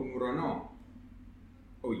κατέβηκε από τον ουρανό,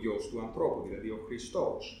 ο Υιός του ανθρώπου, δηλαδή ο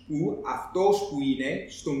Χριστός, που αυτός που είναι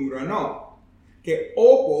στον ουρανό. Και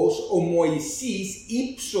όπως ο Μωυσής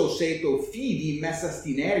ύψωσε το φίδι μέσα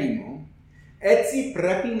στην έρημο, έτσι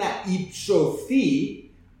πρέπει να υψωθεί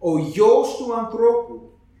ο Υιός του ανθρώπου,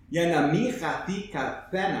 για να μην χαθεί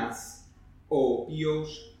καθένας ο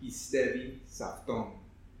οποίος πιστεύει σε Αυτόν,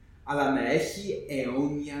 αλλά να έχει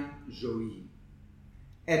αιώνια ζωή.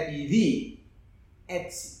 Επειδή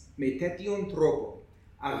έτσι, με τέτοιον τρόπο,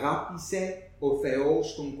 αγάπησε ο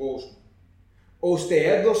Θεός τον κόσμο, ώστε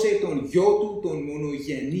έδωσε τον Υιό του τον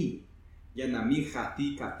μονογενή, για να μην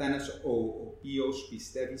χαθεί καθένας ο οποίος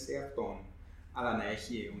πιστεύει σε Αυτόν, αλλά να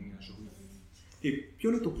έχει αιώνια ζωή. Και ποιο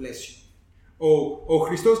είναι το πλαίσιο? Ο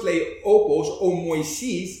Χριστός λέει, όπως ο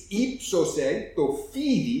Μωυσής ύψωσε το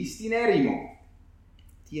φίδι στην έρημο.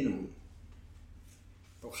 Τι εννοεί?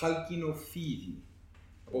 Το χάλκινο φίδι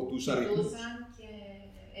από τους αριθμούς. Κοιτούσαν και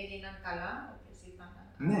έγιναν καλά, όπως είπαν.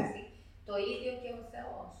 Ναι. Το ίδιο και ο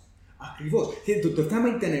Θεός. Ακριβώς. Το θέμα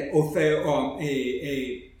ήταν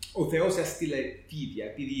ο Θεός έστειλε φίδια,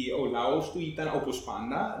 επειδή ο λαός του ήταν, όπως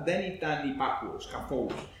πάντα, δεν ήταν υπάκουος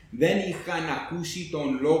καθόλου. Δεν είχαν ακούσει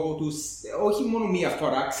τον λόγο τους, όχι μόνο μία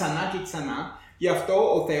φορά, ξανά και ξανά. Γι'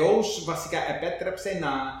 αυτό ο Θεός βασικά επέτρεψε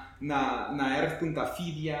να έρθουν τα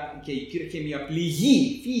φίδια και υπήρχε μια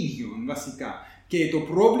πληγή φίδιων βασικά. Και το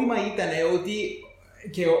πρόβλημα ήταν ότι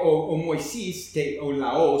και ο Μωυσής και ο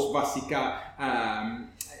λαός βασικά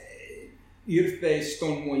ήρθε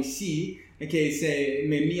στον Μωυσή και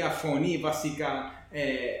με μια φωνή βασικά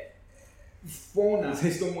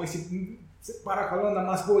φώνασε στον Μωυσή. Παρακαλώ να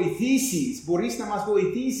μας βοηθήσεις, μπορείς να μας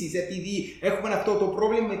βοηθήσεις, επειδή έχουμε αυτό το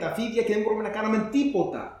πρόβλημα με τα φίδια και δεν μπορούμε να κάνουμε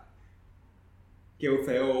τίποτα.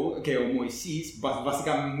 Και ο Μωυσής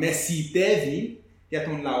βασικά μεσητεύει για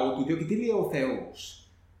τον λαό του, διότι τι λέει ο Θεός?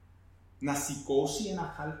 Να σηκώσει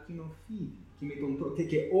ένα χάλκινο φίδι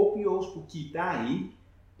και όποιος που κοιτάει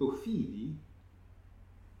το φίδι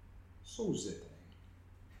σώζεται.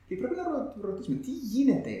 Και πρέπει να ρωτήσουμε τι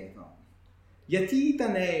γίνεται εδώ.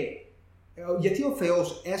 Γιατί ο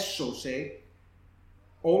Θεός έσωσε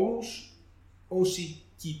όλους όσοι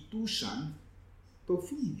κοιτούσαν το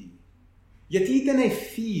φίδι? Γιατί ήταν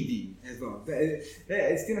φίδι εδώ?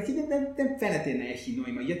 Στην αρχή δεν φαίνεται να έχει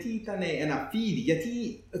νόημα. Γιατί ήταν ένα φίδι?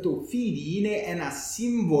 Γιατί το φίδι είναι ένα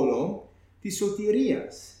σύμβολο της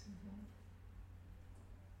σωτηρίας.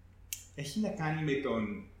 Έχει να κάνει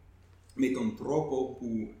με τον τρόπο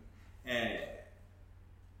που,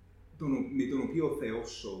 με τον οποίο ο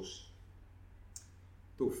Θεός σώσει.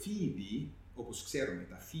 Το φίδι, όπως ξέρουμε,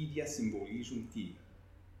 τα φίδια συμβολίζουν τι?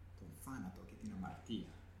 Τον θάνατο και την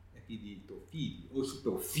αμαρτία. Επειδή το φίδι, όχι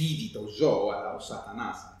το φίδι το ζώο, αλλά ο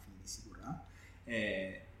σατανάς, αν φίδι σίγουρα,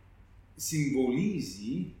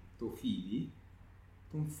 συμβολίζει το φίδι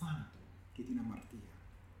τον θάνατο και την αμαρτία.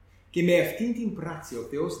 Και με αυτήν την πράξη ο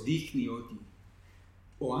Θεός δείχνει ότι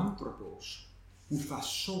ο άνθρωπος που θα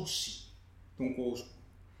σώσει τον κόσμο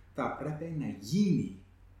θα πρέπει να γίνει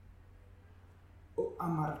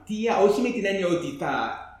αμαρτία, όχι με την έννοια ότι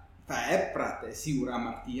θα έπρατε σίγουρα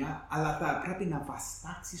αμαρτία, αλλά θα πρέπει να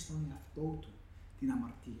βαστάξει στον εαυτό του την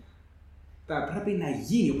αμαρτία. Θα πρέπει να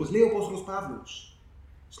γίνει, όπως λέει ο Απόστολος Παύλος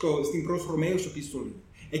στην προς Ρωμαίους επιστολή.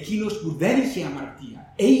 Εκείνος που δεν είχε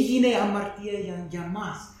αμαρτία, έγινε αμαρτία για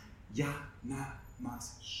μας, για να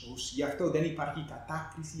μας σώσει. Γι' αυτό δεν υπάρχει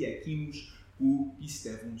κατάκριση για εκείνους που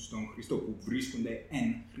πιστεύουν στον Χριστό, που βρίσκονται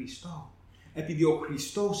εν Χριστώ. Επειδή ο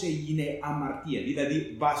Χριστός έγινε αμαρτία,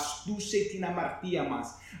 δηλαδή βαστούσε την αμαρτία μας.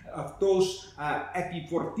 Αυτός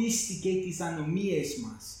επιφορτίστηκε τις ανομίες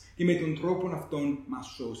μας και με τον τρόπο αυτόν μας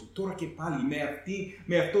σώσει. Τώρα και πάλι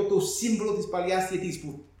με αυτό το σύμβολο της Παλαιάς Διετής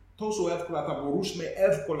που τόσο εύκολα θα μπορούσαμε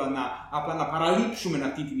απλά να παραλείψουμε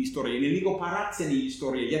αυτή την ιστορία. Είναι λίγο παράξενη η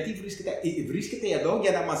ιστορία, γιατί βρίσκεται εδώ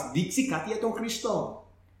για να μας δείξει κάτι για τον Χριστό.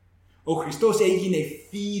 Ο Χριστός έγινε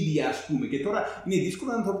φίδι, ας πούμε, και τώρα είναι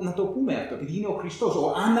δύσκολο να το πούμε αυτό, επειδή είναι ο Χριστός,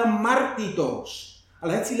 ο αναμάρτητος.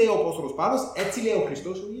 Αλλά έτσι λέει ο Απόστολος Παύλος, έτσι λέει ο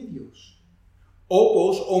Χριστός ο ίδιος.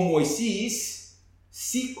 Όπως ο Μωυσής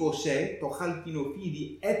σήκωσε το χάλκινο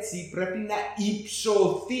φίδι, έτσι πρέπει να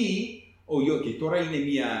υψωθεί ο Υιός. Και τώρα είναι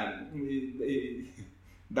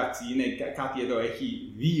εντάξει, είναι κάτι εδώ,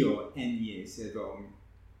 έχει δύο έννοιες εδώ.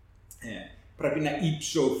 Πρέπει να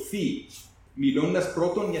υψωθεί. Μιλώντας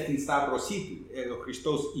πρώτον για την σταύρωσή του, ο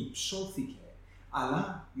Χριστός υψώθηκε.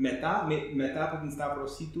 Αλλά μετά από την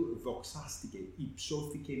σταύρωσή του δοξάστηκε,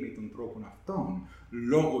 υψώθηκε με τον τρόπο αυτόν,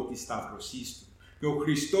 λόγω της σταύρωσής του. Και ο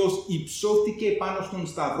Χριστός υψώθηκε πάνω στον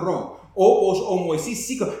σταυρό, όπως ο Μωυσής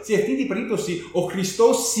σήκωσε. Σε αυτή την περίπτωση, ο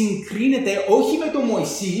Χριστός συγκρίνεται όχι με τον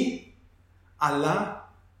Μωυσή, αλλά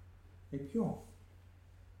με ποιον?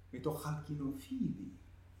 Με το χαλκινοφίδι.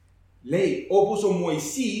 Λέει, όπως ο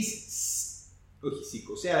Μωυσής, όχι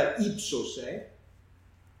σήκωσε, αλλά ύψωσε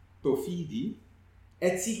το φίδι,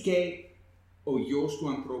 έτσι και ο γιος του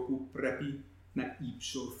ανθρώπου πρέπει να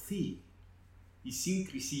υψωθεί. Η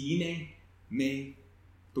σύγκριση είναι με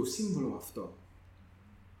το σύμβολο αυτό.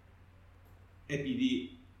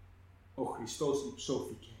 Επειδή ο Χριστός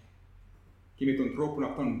υψώθηκε και με τον τρόπο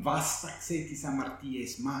αυτόν βάσταξε τις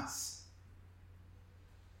αμαρτίες μας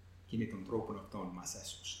και με τον τρόπο αυτόν μας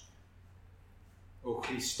έσωσε. Ο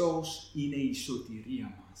Χριστός είναι η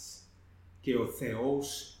σωτηρία μας και ο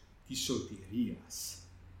Θεός της σωτηρίας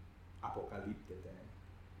αποκαλύπτεται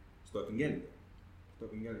στο ευαγγέλιο. Το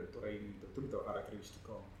ευαγγέλιο τώρα είναι το τρίτο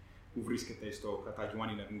χαρακτηριστικό που βρίσκεται στο κατά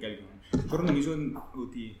Ιωάννη Ευαγγέλιο. Τώρα νομίζω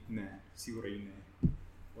ότι ναι, σίγουρα είναι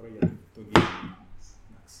ώρα για το διάστημα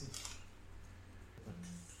μας.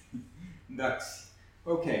 Εντάξει.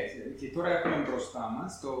 Οκ. Και τώρα έχουμε μπροστά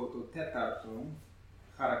μας το τέταρτο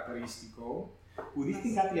χαρακτηριστικό που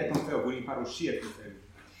δείχνει κάτι για τον Θεό, που είναι η παρουσία του Θεού.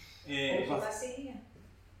 Η βασιλεία.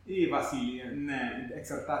 Η βασιλεία, ναι,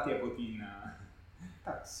 εξαρτάται από την...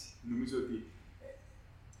 Εντάξει, νομίζω ότι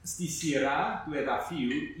στη σειρά του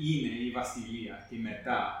εδαφίου είναι η βασιλεία και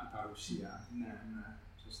μετά η παρουσία. Ναι,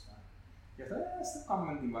 σωστά. Γι' αυτό ας το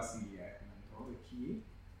κάνουμε την βασιλεία. Έχουμε εδώ, εκεί.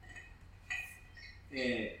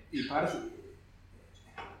 Υπάρχει...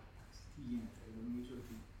 Τι γίνεται, νομίζω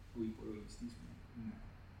ότι ο υπολογιστής μου... Ναι.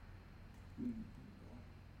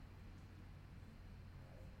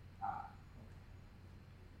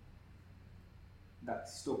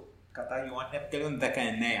 Εντάξει, στο κατά Ιωάννη Ευαγγέλιο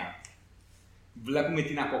 19 βλέπουμε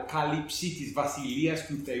την αποκάλυψη της βασιλείας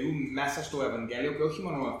του Θεού μέσα στο Ευαγγέλιο και όχι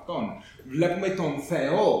μόνο αυτόν. Βλέπουμε τον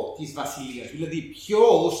Θεό της βασιλείας, δηλαδή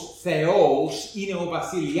ποιος Θεός είναι ο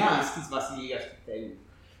βασιλιάς της βασιλείας του Θεού.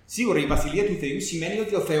 Σίγουρα η βασιλεία του Θεού σημαίνει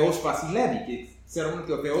ότι ο Θεός βασιλεύει και ξέρουμε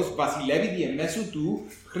ότι ο Θεός βασιλεύει διαμέσου του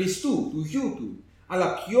Χριστού, του Γιού του.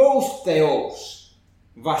 Αλλά ποιος Θεός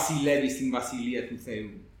βασιλεύει στην βασιλεία του Θεού?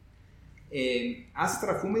 Ας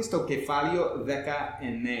στραφούμε στο κεφάλαιο 19,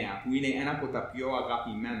 που είναι ένα από τα πιο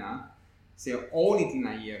αγαπημένα σε όλη την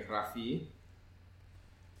Αγία Γραφή.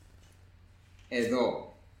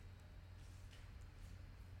 Εδώ.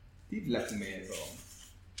 Τι βλέπουμε εδώ?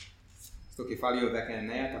 Στο κεφάλαιο 19,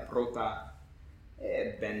 τα πρώτα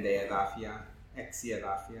 5 εδάφια, 6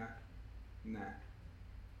 εδάφια. Ναι.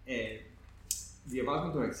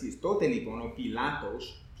 Διαβάζουμε τον εξής. Τότε λοιπόν ο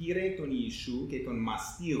Πιλάτος πήρε τον Ιησού και τον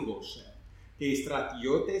μαστίγωσε. Και οι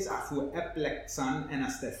στρατιώτες, αφού έπλεξαν ένα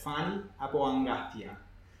στεφάνι από αγκάθια,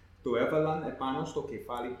 το έβαλαν επάνω στο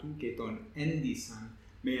κεφάλι του και τον έντυσαν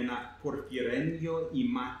με ένα πορφυρένιο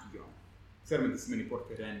ημάτιο. Ξέρουμε τι σημαίνει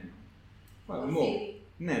πορφυρένιο.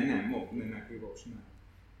 Ναι, ακριβώς. Ναι.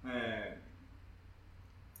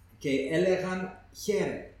 Και έλεγαν,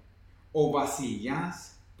 χαίρε, ο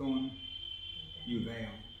βασιλιάς των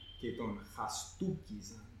Ιουδαίων, και τον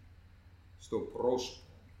χαστούκιζαν στο πρόσωπο.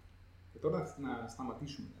 Και τώρα να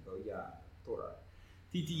σταματήσουμε εδώ για τώρα.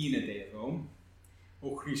 Τι γίνεται εδώ? Ο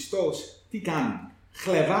Χριστός τι κάνουν?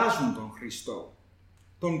 Χλεβάζουν τον Χριστό.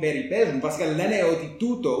 Τον περιπέζουν. Βασικά λένε ότι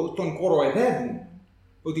τούτο τον κοροϊδεύουν.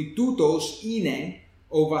 Ότι τούτος είναι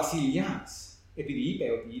ο βασιλιάς. Επειδή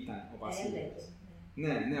είπε ότι ήταν ο βασιλιάς.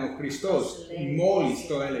 Ναι, ο Χριστός μόλις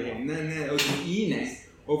το έλεγε. Ναι, ότι είναι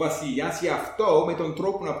ο βασιλιάς, και αυτό με τον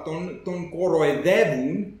τρόπο αυτόν τον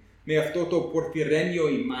κοροϊδεύουν με αυτό το πορφυρένιο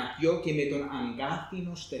ημάτιο και με τον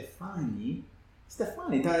αγκάθινο στεφάνι.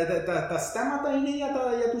 Τα στάματα είναι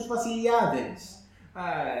για τους βασιλιάδες.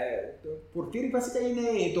 Το πορφύρι βασικά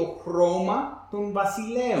είναι το χρώμα των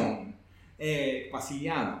βασιλέων,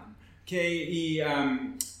 βασιλιάδων.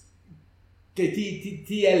 Και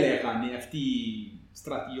τι έλεγαν αυτοί οι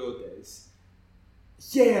στρατιώτες?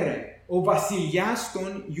 Χαίρε, ο βασιλιάς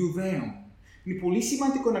των Ιουδαίων. Είναι πολύ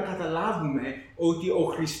σημαντικό να καταλάβουμε ότι ο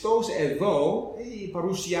Χριστός εδώ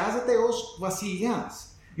παρουσιάζεται ως βασιλιάς.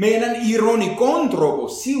 Με έναν ηρωνικό τρόπο,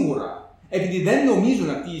 σίγουρα. Επειδή δεν νομίζουν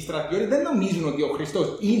αυτοί οι στρατιώτες, δεν νομίζουν ότι ο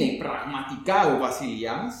Χριστός είναι πραγματικά ο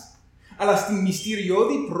βασιλιάς, αλλά στην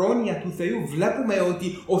μυστηριώδη πρόνοια του Θεού βλέπουμε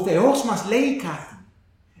ότι ο Θεός μας λέει κάτι.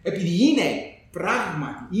 Επειδή είναι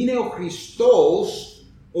πράγματι, είναι ο Χριστός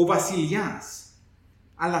ο βασιλιάς.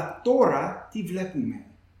 Αλλά τώρα τι βλέπουμε?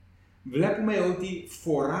 Βλέπουμε ότι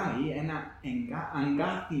φοράει ένα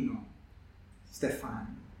αγκάθινο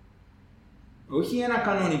στεφάνι. όχι ένα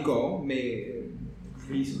κανονικό με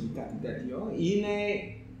χρήση ή κάτι τέτοιο, είναι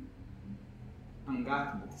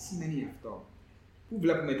αγκάθια. Τι σημαίνει αυτό? Πού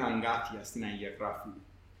βλέπουμε τα αγκάθια στην Αγία Γραφή?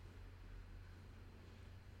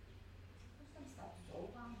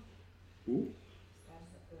 Πού?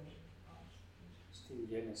 Στη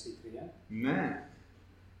Γένεση 3. Ναι.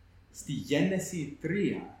 Στη Γένεση 3.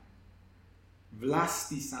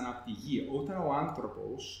 Βλάστησαν από τη γη. Όταν ο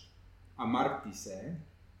άνθρωπος αμάρτησε,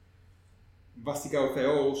 βασικά ο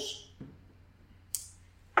Θεός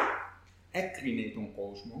έκρινε τον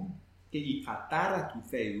κόσμο και η κατάρα του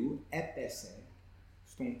Θεού έπεσε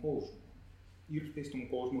στον κόσμο. Ήρθε στον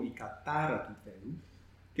κόσμο η κατάρα του Θεού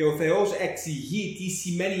και ο Θεός εξηγεί τι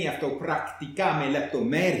σημαίνει αυτό πρακτικά με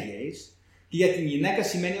λεπτομέρειες, και για την γυναίκα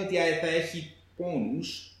σημαίνει ότι θα έχει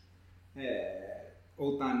πόνους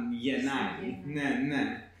όταν γεννάει.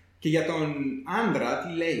 Ναι. Και για τον άντρα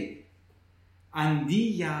τι λέει? Αντί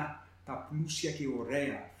για τα πλούσια και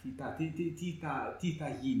ωραία φυτά, τι θα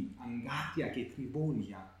γίνει? Αγκάθια και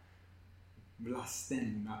τριβόλια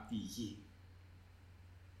βλασταίνουν από τη γη.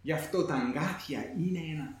 Γι' αυτό τα αγκάθια είναι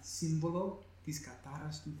ένα σύμβολο της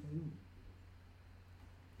κατάρας του Θεού.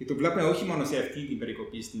 Και το βλέπουμε όχι μόνο σε αυτή την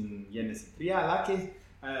περικοπή στην Γένεση 3, αλλά και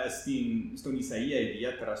στον Ισαΐα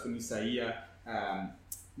ιδιαίτερα, στον Ισαΐα,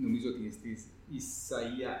 νομίζω ότι είναι στη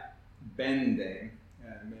Ισαΐα 5,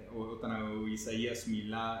 όταν ο Ισαΐας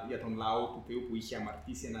μιλά για τον λαό του Θεού που είχε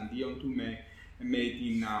αμαρτήσει εναντίον του με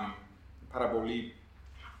την παραβολή,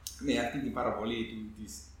 με αυτή την παραβολή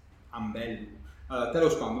της αμπέλου.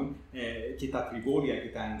 Τέλος πάντων, και τα τριβόλια και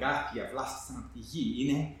τα αγκάθια βλάστησαν από τη γη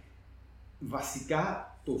είναι βασικά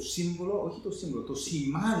το σύμβολο, όχι το σύμβολο, το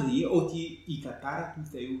σημάδι ότι η κατάρα του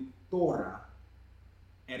Θεού τώρα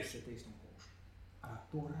έρχεται στον κόσμο. Αλλά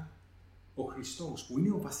τώρα ο Χριστός που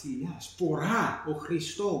είναι ο βασιλιάς, φορά ο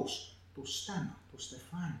Χριστός το στάμα, το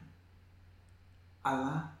στεφάνι.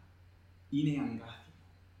 Αλλά είναι αγκάθια,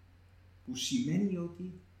 που σημαίνει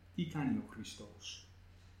ότι τι κάνει ο Χριστός?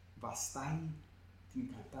 Βαστάει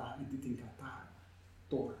την κατάρα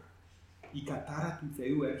τώρα. Η κατάρα του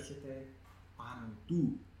Θεού έρχεται πάνω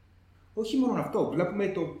του. Όχι μόνο αυτό, βλέπουμε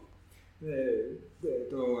το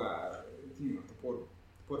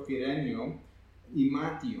πορφυρένιο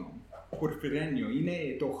ημάτιο. Πορφυρένιο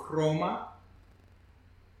είναι το χρώμα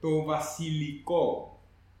το βασιλικό,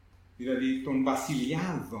 δηλαδή των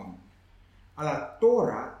βασιλιάδων. Αλλά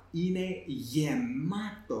τώρα είναι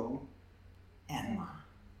γεμάτο αίμα.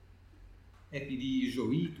 Επειδή η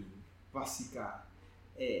ζωή του βασικά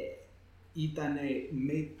ήταν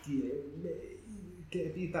και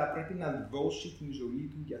επειδή θα πρέπει να δώσει την ζωή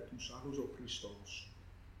του για τους άλλους ο Χριστός.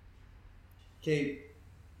 Και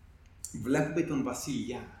βλέπουμε τον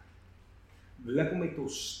βασιλιά, βλέπουμε το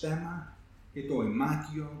στέμμα και το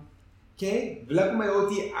αιμάτιο και βλέπουμε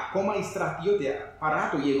ότι ακόμα οι στρατιώτες, παρά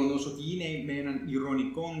το γεγονός ότι είναι με έναν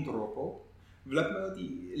ειρωνικό τρόπο, βλέπουμε ότι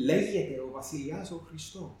λέγεται ο βασιλιάς ο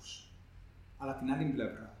Χριστός. Αλλά την άλλη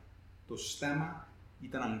πλευρά, το στέμμα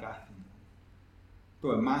ήταν αγκάθινο.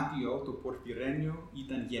 Το αιμάτιο, το πορφυρένιο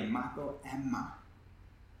ήταν γεμάτο αίμα.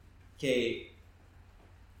 Και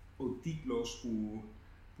ο τίτλος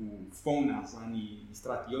που φώναζαν οι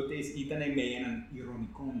στρατιώτες ήταν με έναν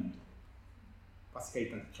ειρωνικό τρόπο. Βασικά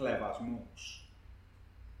ήταν κλεβασμός.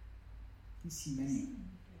 Τι σημαίνει?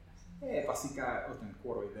 Βασικά όταν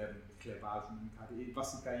κοροϊδεύουν, κλεβάζουν κάτι,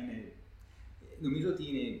 βασικά είναι, νομίζω ότι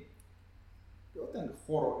είναι, όταν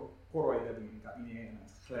κοροϊδεύουν κάτι είναι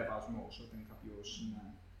ένας κλεβασμός, όταν κάποιος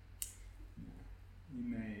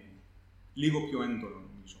είναι λίγο πιο έντονο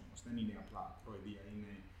νομίζω όμως, δεν είναι απλά κοροϊδία,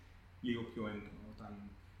 είναι λίγο πιο έντονο όταν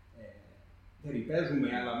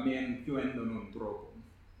περιπέζουμε αλλά με έναν πιο έντονο τρόπο.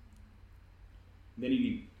 Δεν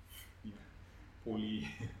είναι πολύ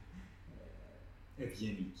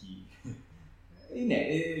ευγενική.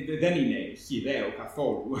 Δεν είναι χυδαίο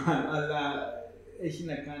καθόλου, αλλά έχει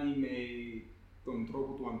να κάνει με τον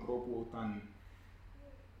τρόπο του ανθρώπου όταν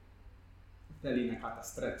θέλει να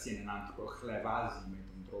καταστρέψει έναν άνθρωπο, χλεβάζει με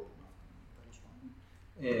τον τρόπο αυτόν.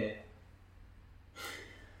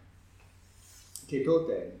 Και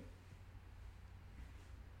τότε,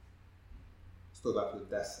 στο δάφιο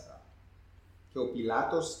 4, και ο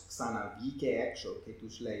Πιλάτος ξαναβγήκε έξω και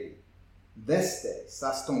τους λέει «Δέστε,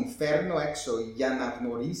 σας τον φέρνω έξω για να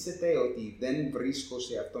γνωρίσετε ότι δεν βρίσκω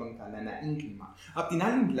σε αυτόν κανένα έγκλημα». Απ' την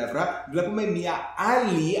άλλη πλευρά βλέπουμε μια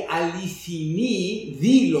άλλη αληθινή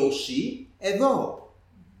δήλωση εδώ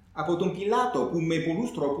από τον Πιλάτο που με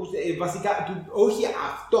πολλούς τρόπους, βασικά όχι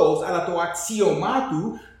αυτός αλλά το αξίωμά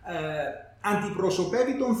του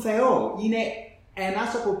αντιπροσωπεύει τον Θεό. Είναι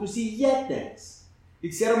ένας από τους ηγέτες.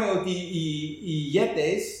 Ξέρουμε ότι οι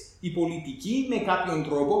ηγέτες Η πολιτική με κάποιον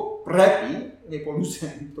τρόπο πρέπει, με πολλούς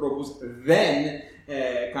τρόπους δεν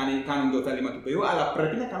κάνουν το θέλημα του Θεού, αλλά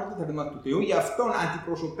πρέπει να κάνουν το θέλημα του Θεού, γι' αυτό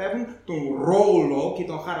αντιπροσωπεύουν τον ρόλο και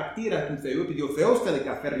τον χαρακτήρα του Θεού, επειδή ο Θεός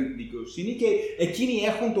τελικά φέρνει την δικαιοσύνη και εκείνοι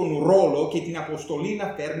έχουν τον ρόλο και την αποστολή να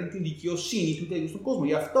φέρνουν την δικαιοσύνη του Θεού στον κόσμο.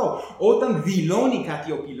 Γι' αυτό όταν δηλώνει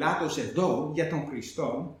κάτι ο Πιλάτος εδώ για τον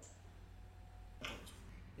Χριστό,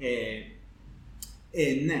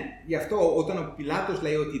 ναι, γι' αυτό όταν ο Πιλάτος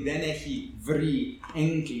λέει ότι δεν έχει βρει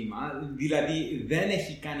έγκλημα, δηλαδή δεν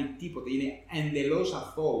έχει κάνει τίποτα, είναι εντελώς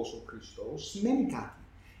αθώος ο Χριστός, σημαίνει κάτι.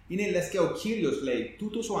 Είναι λες και ο Κύριος λέει,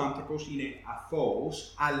 τούτος ο άνθρωπος είναι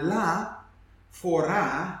αθώος, αλλά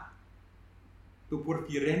φορά το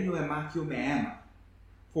πορφυρένιο αιμάτιο με αίμα.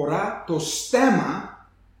 Φορά το στέμμα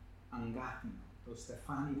αγκάθινο, το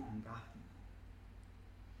στεφάνι αγκάθινο.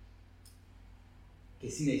 Και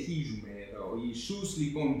συνεχίζουμε εδώ. Ο Ιησούς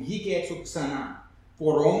λοιπόν βγήκε έξω ξανά,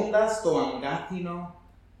 φορώντας το αγκάθινο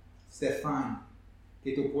στεφάνι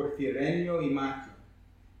και το πορφυρένιο ημάτιο.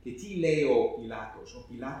 Και τι λέει ο Πιλάτος? Ο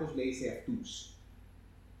Πιλάτος λέει σε αυτούς,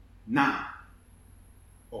 να,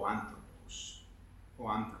 ο άνθρωπος. Ο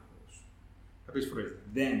άνθρωπος. Κάποιες φορές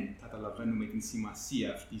δεν καταλαβαίνουμε την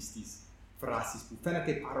σημασία αυτής της φράσης που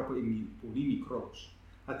φαίνεται πάρα πολύ μικρός.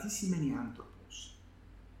 Αλλά τι σημαίνει άνθρωπος?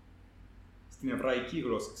 Στην εβραϊκή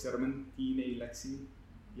γλώσσα ξέρουμε τι είναι η λέξη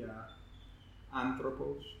για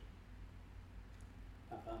άνθρωπος.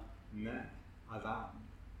 Αδάμ. Ναι, Αδάμ.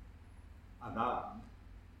 Αδάμ.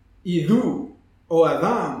 Ιδού, ο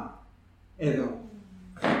Αδάμ, εδώ.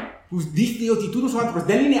 Που δείχνει ότι τούτος ο άνθρωπος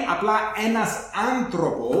δεν είναι απλά ένας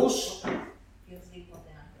άνθρωπος. Οποιοσδήποτε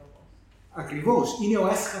άνθρωπος. Ακριβώς, είναι ο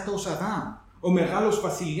έσχατος Αδάμ. Ο μεγάλος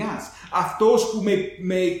βασιλιάς, αυτός που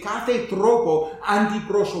με κάθε τρόπο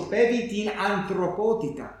αντιπροσωπεύει την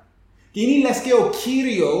ανθρωπότητα. Και είναι λες και ο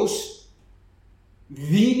Κύριος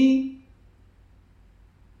δίνει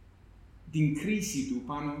την κρίση του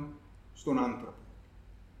πάνω στον άνθρωπο.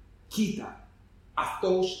 Κοίτα,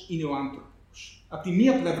 αυτός είναι ο άνθρωπος. Από τη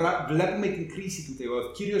μία πλευρά βλέπουμε την κρίση του Θεού.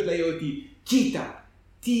 Ο Κύριος λέει ότι κοίτα,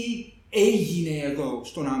 τι έγινε εδώ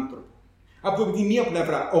στον άνθρωπο. Από τη μία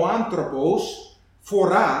πλευρά, ο άνθρωπος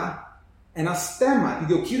φορά ένα στέμμα,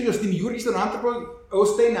 επειδή ο Κύριος δημιούργησε τον άνθρωπο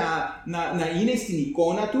ώστε να είναι στην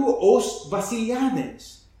εικόνα του ως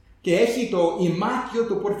βασιλιάδες. Και έχει το ημάτιο,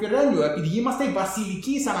 το πορφυρένιο, επειδή είμαστε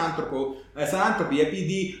βασιλικοί σαν άνθρωποι,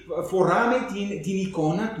 επειδή φοράμε την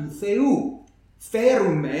εικόνα του Θεού.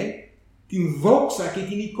 Φέρουμε την δόξα και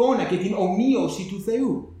την εικόνα και την ομοίωση του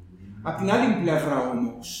Θεού. Από την άλλη πλευρά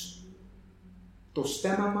όμως, το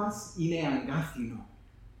στέμμα μας είναι αγκάθινο.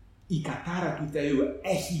 Η κατάρα του Θεού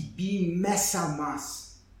έχει μπει μέσα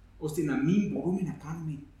μας, ώστε να μην μπορούμε να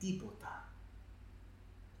κάνουμε τίποτα.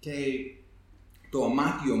 Και το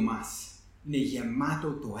μάτιο μας είναι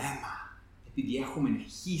γεμάτο το αίμα, επειδή έχουμε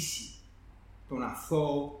χύσει τον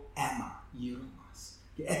αθώο αίμα γύρω μας.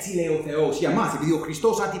 Και έτσι λέει ο Θεός για μας, επειδή ο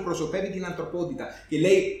Χριστός αντιπροσωπεύει την ανθρωπότητα και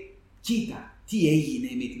λέει, κοίτα τι έγινε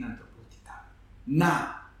με την ανθρωπότητα.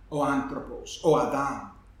 Να, ο άνθρωπος, ο Αδάμ.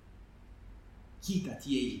 Κοίτα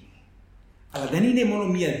τι έγινε. Αλλά δεν είναι μόνο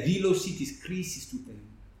μια δήλωση της κρίσης του Θεού.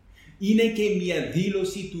 Είναι και μια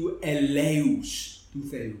δήλωση του ελέους του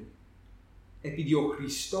Θεού. Επειδή ο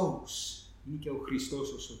Χριστός είναι και ο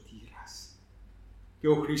Χριστός ο σωτήρας. Και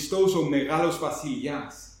ο Χριστός ο μεγάλος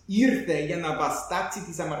βασιλιάς ήρθε για να βαστάξει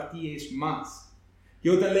τις αμαρτίες μας. Και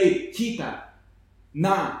όταν λέει, κοίτα,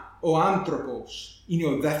 να, ο άνθρωπος είναι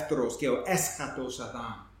ο δεύτερος και ο έσχατος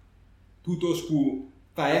Αδάμ. Τούτος που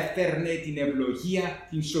θα έφερνε την ευλογία,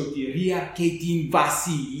 την σωτηρία και την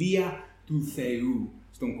βασιλεία του Θεού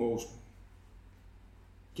στον κόσμο.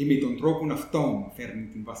 Και με τον τρόπο αυτόν φέρνει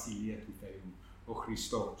την βασιλεία του Θεού ο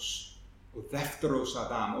Χριστός, ο δεύτερος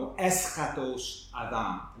Αδάμ, ο έσχατος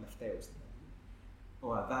Αδάμ, τελευταίος δηλαδή.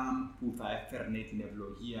 Ο Αδάμ που θα έφερνε την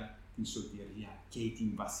ευλογία, την σωτηρία και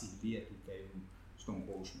την βασιλεία του Θεού στον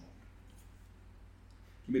κόσμο.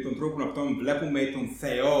 Και με τον τρόπο αυτόν βλέπουμε τον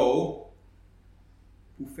Θεό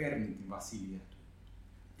που φέρνει την βασιλεία του.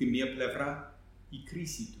 Τη μία πλευρά η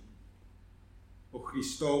κρίση του. Ο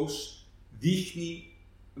Χριστός δείχνει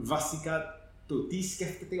βασικά το τι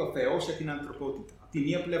σκέφτεται ο Θεός για την ανθρωπότητα. Από τη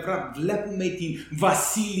μία πλευρά βλέπουμε την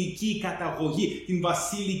βασιλική καταγωγή, την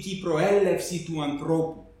βασιλική προέλευση του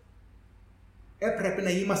ανθρώπου. Έπρεπε να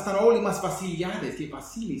ήμασταν όλοι μας βασιλιάδες και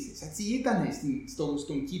βασίλισσες. Έτσι ήταν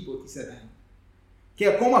στον κήπο της Εδέμ. Και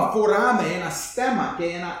ακόμα φοράμε ένα στέμμα και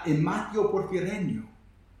ένα αιμάτιο πορφυρένιο.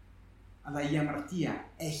 Αλλά η αμαρτία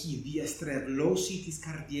έχει διαστρεβλώσει τις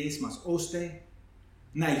καρδιές μας, ώστε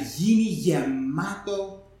να γίνει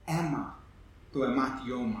γεμάτο αίμα το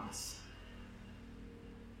αιμάτιό μας.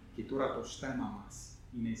 Και τώρα το στέμμα μας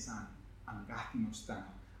είναι σαν αγκάθινο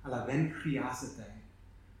στάμα. Αλλά δεν χρειάζεται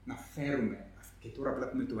να φέρουμε, και τώρα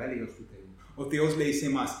βλέπουμε το έλεος του Θεού. Ο Θεός λέει σε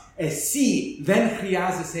εμάς, εσύ δεν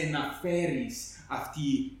χρειάζεσαι να φέρεις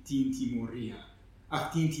αυτή την τιμωρία,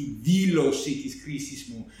 αυτή τη δήλωση της κρίσης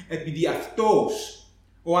μου, επειδή αυτός,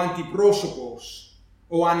 ο αντιπρόσωπος,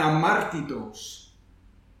 ο αναμάρτητος,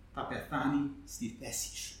 θα πεθάνει στη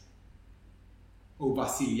θέση σου. Ο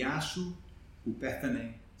βασιλιάς σου που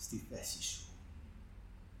πέθανε στη θέση σου.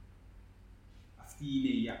 Αυτή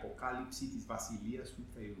είναι η αποκάλυψη της βασιλείας του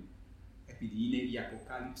Θεού, επειδή είναι η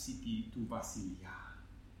αποκάλυψη του βασιλιά.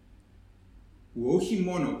 Που όχι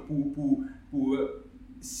μόνο, που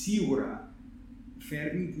σίγουρα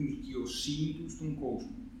φέρνει την δικαιοσύνη του στον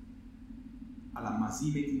κόσμο, αλλά μαζί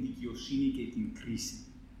με την δικαιοσύνη και την κρίση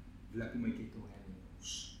βλέπουμε και το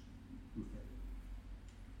έλεος του Θεού.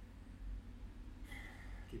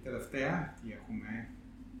 Και τελευταία, τι έχουμε,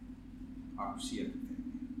 παρουσία του Θεού.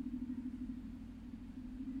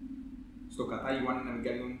 Στο κατά Ιωάννη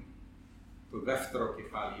Ευαγγέλιο, το δεύτερο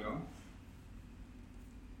κεφάλαιο,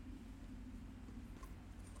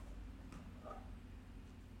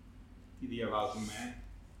 τι διαβάζουμε,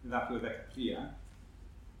 δάφιο 13.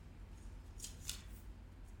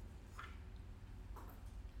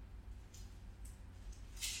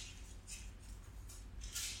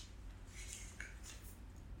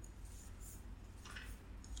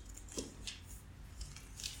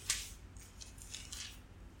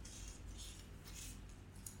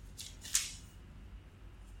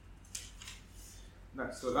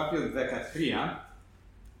 Στο δάφιο 13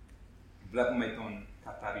 βλέπουμε τον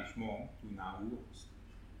καθαρισμό του ναού,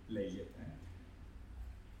 λέγεται.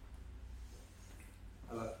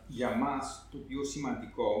 Αλλά για μας το πιο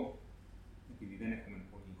σημαντικό, επειδή δεν έχουμε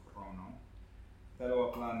πολύ χρόνο, θέλω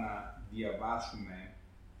απλά να διαβάσουμε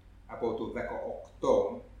από το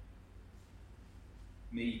 18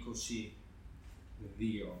 με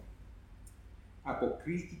 22.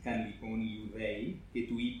 Αποκρίθηκαν λοιπόν οι Ιουδαίοι και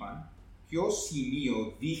του είπαν, ποιο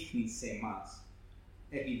σημείο δείχνει σε εμάς,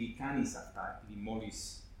 επειδή κάνεις αυτά, επειδή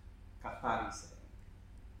μόλις καθάρισε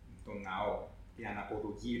τον ναό και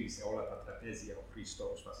αναποδογύρισε όλα τα τραπέζια ο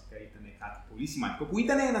Χριστός, βασικά ήταν κάτι πολύ σημαντικό, που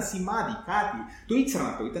ήταν ένα σημάδι, κάτι, το ήξεραν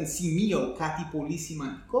αυτό, ήταν σημείο, κάτι πολύ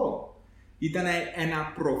σημαντικό. Ήταν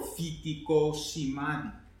ένα προφητικό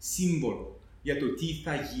σημάδι, σύμβολο για το τι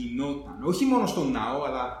θα γινόταν. Όχι μόνο στον ναό,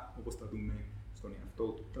 αλλά όπως θα δούμε στον εαυτό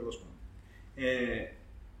του, τέλος πάντων.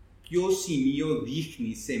 Ποιο σημείο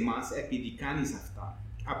δείχνει σε εμάς επειδή κάνεις αυτά.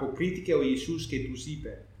 Αποκρίθηκε ο Ιησούς και τους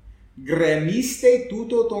είπε, γκρεμίστε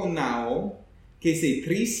τούτο το ναό και σε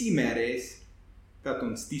 3 ημέρες θα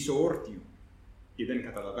τον στήσω όρθιο. Και δεν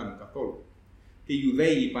καταλαβαίνουν καθόλου. Και οι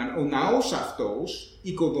Ιουδαίοι είπαν, ο ναός αυτός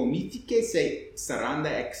οικοδομήθηκε σε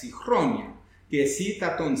 46 χρόνια και εσύ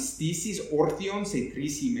θα τον στήσεις όρθιον σε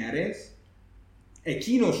 3 ημέρες.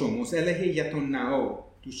 Εκείνος όμως έλεγε για τον ναό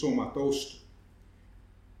του σώματός του.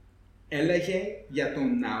 Έλεγε για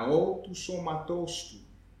τον ναό του σώματός του.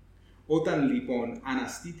 Όταν λοιπόν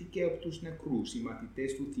αναστήθηκε από τους νεκρούς, οι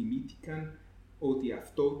μαθητές του θυμήθηκαν ότι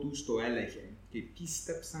αυτό τους το έλεγε και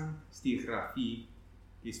πίστεψαν στη γραφή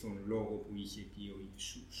και στον λόγο που είχε πει ο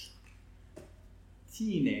Ιησούς.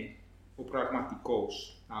 Τι είναι ο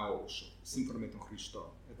πραγματικός ναός, σύμφωνα με τον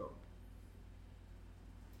Χριστό, εδώ.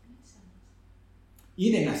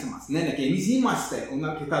 Είναι μέσα μας, ναι, και εμείς είμαστε,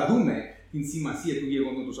 και θα δούμε την σημασία του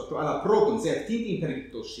γεγονότος αυτό, αλλά πρώτον, σε αυτή την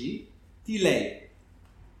περίπτωση, τι λέει.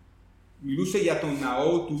 Μιλούσε για τον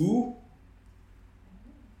ναό του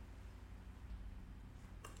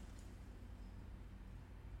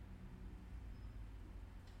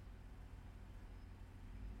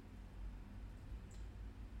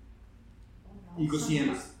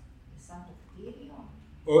Σαν το κτίριο.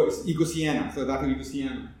 21, στο δάφιο 21.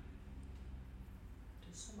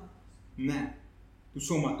 Του σώματος. Ναι, του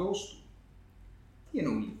σώματός του. Τι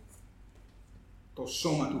εννοεί. Το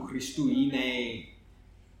σώμα του Χριστού είναι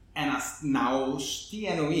ένας ναός. Τι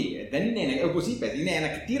εννοεί. Δεν είναι, όπως είπες, είναι ένα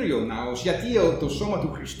κτίριο ναός. Γιατί το σώμα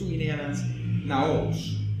του Χριστού είναι ένας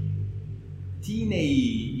ναός. Τι είναι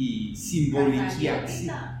η συμβολική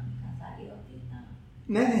αξία.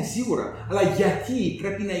 Ναι, σίγουρα. Αλλά γιατί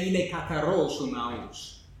πρέπει να είναι καθαρός ο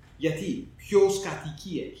ναός. Γιατί, ποιος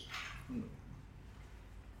κατοικεί έχει.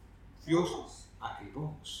 Ποιος,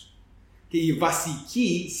 ακριβώς. Και η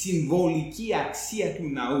βασική συμβολική αξία του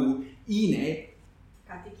ναού είναι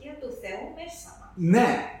κατοικία του Θεού μέσα μας.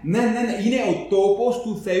 Ναι. Είναι ο τόπος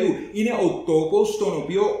του Θεού. Είναι ο τόπος στον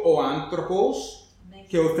οποίο ο άνθρωπος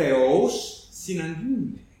και ο Θεός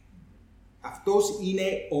συναντιούνται. Αυτός είναι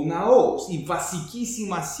ο ναός, η βασική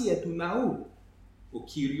σημασία του ναού. Ο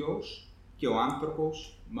Κύριος και ο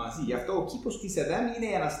άνθρωπος μαζί. Γι' αυτό ο κήπος της Εδέμ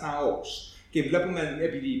είναι ένας ναός. Και βλέπουμε,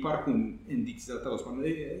 επειδή υπάρχουν ενδείξεις, τέλος πάντων,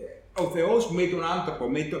 ο Θεός με τον άνθρωπο,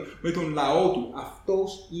 με τον λαό του,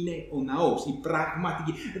 αυτός είναι ο ναός, η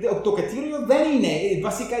πραγματική. Το κτίριο δεν είναι,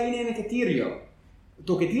 βασικά είναι ένα κτίριο.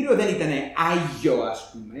 Το κτίριο δεν ήταν άγιο,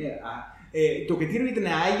 ας πούμε. Το κτίριο ήταν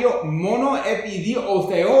άγιο μόνο επειδή ο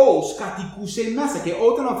Θεός κατοικούσε μέσα. Και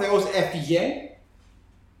όταν ο Θεός έφυγε,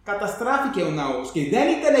 καταστράφηκε ο ναός. Και δεν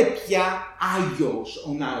ήταν πια άγιος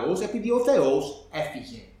ο ναός επειδή ο Θεός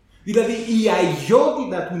έφυγε. Δηλαδή η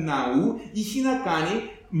αγιότητα του ναού είχε να κάνει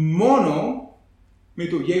μόνο με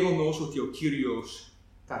το γεγονός ότι ο Κύριος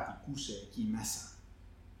κατοικούσε εκεί μέσα.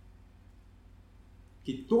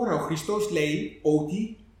 Και τώρα ο Χριστός λέει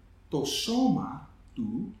ότι το σώμα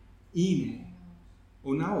του είναι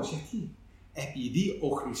ο ναός. Γιατί? Επειδή ο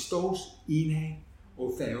Χριστός είναι ο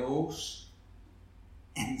Θεός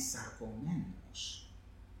ενσαρκωμένος.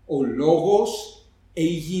 Ο Λόγος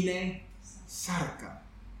έγινε σάρκα.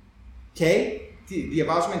 Και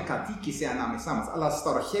διαβάζουμε κατοίκησε ανάμεσά μας. Αλλά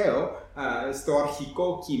στο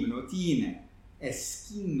αρχικό κείμενο, τι είναι?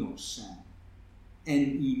 Εσκήνωσε εν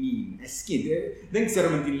ημίν. Δεν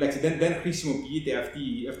ξέρουμε την λέξη, δεν χρησιμοποιείται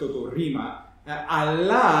αυτό το ρήμα.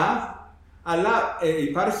 Αλλά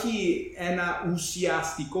υπάρχει ένα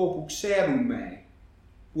ουσιαστικό που ξέρουμε,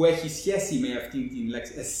 που έχει σχέση με αυτήν την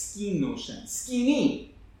λέξη. Εσκήνωσε. Σκηνή.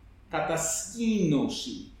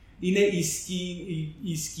 Κατασκήνωση. Είναι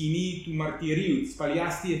η σκηνή του μαρτυρίου, της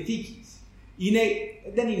Παλαιάς Διαθήκης.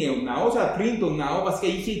 Δεν είναι ο ναός, αλλά πριν τον ναό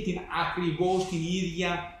βασικά είχε ακριβώς την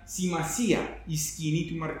ίδια σημασία. Η σκηνή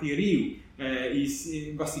του μαρτυρίου.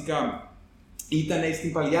 Βασικά ήταν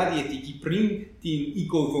στην Παλαιά Διαθήκη, πριν την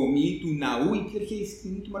οικοδομή του ναού, υπήρχε η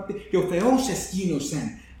σκηνή του μαρτυρίου. Και ο Θεός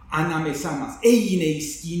εσκήνωσε ανάμεσά μας. Έγινε η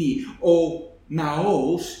σκηνή, ο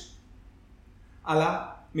ναός,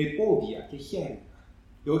 αλλά με πόδια και χέρια.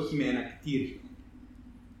 Και όχι με ένα κτίριο.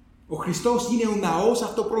 Ο Χριστός είναι ο ναός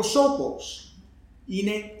αυτοπροσώπος.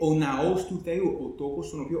 Είναι ο ναός του Θεού, ο τόπος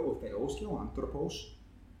στον οποίο ο Θεός και ο άνθρωπος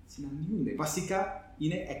συναντιούνται. Βασικά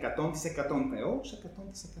είναι 100% Θεός,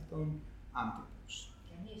 100% άνθρωπος.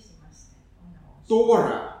 Και εμείς είμαστε ο ναός.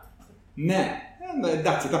 Τώρα, ναι,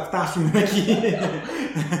 εντάξει, θα φτάσουμε εκεί.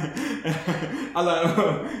 Αλλά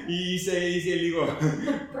είσαι λίγο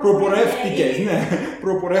προπορεύτηκες, ναι,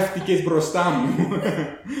 προπορεύτηκες μπροστά μου.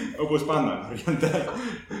 Όπως πάντα,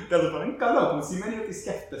 τέλος πάντων, είναι καλό που σημαίνει ότι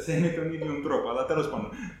σκέφτεσαι με τον ίδιο τρόπο, αλλά τέλος πάντων.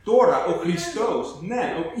 Τώρα ο Χριστός,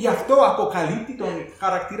 ναι, γι' αυτό αποκαλύπτει τον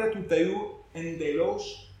χαρακτήρα του Θεού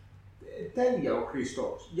εντελώς τέλεια ο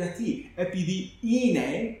Χριστός. Γιατί? Επειδή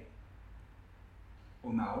είναι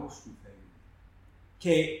ο ναός του Θεού.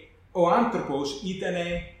 Και ο άνθρωπος ήταν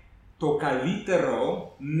το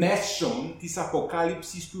καλύτερο μέσον της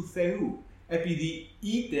αποκάλυψης του Θεού. Επειδή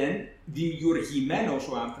ήταν δημιουργημένος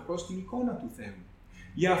ο άνθρωπος στην εικόνα του Θεού.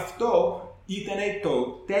 Γι' αυτό ήταν το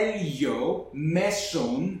τέλειο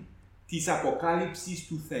μέσον της αποκάλυψης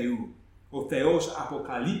του Θεού. Ο Θεός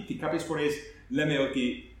αποκαλύπτει. Κάποιες φορές λέμε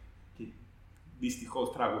ότι, και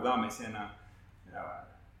δυστυχώς τραγουδάμε σε ένα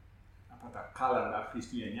από τα κάλαντα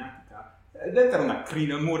χριστουγεννιάτικα. Δεν θέλω να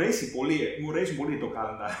κρίνω, μου αρέσει πολύ το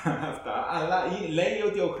κάλαντα αυτά, αλλά λέει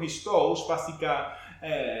ότι ο Χριστός βασικά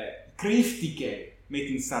κρύφτηκε με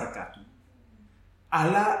την σάρκα του.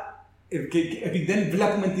 Αλλά επειδή δεν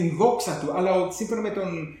βλέπουμε την δόξα του, αλλά σύμφωνα με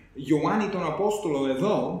τον Ιωάννη τον Απόστολο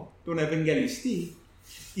εδώ, τον Ευαγγελιστή,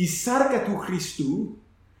 η σάρκα του Χριστού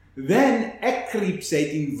δεν έκρυψε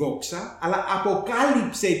την δόξα, αλλά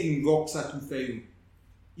αποκάλυψε την δόξα του Θεού.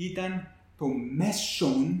 Ήταν το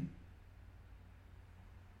μέσον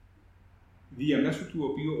διαμέσου του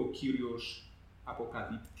οποίου ο Κύριος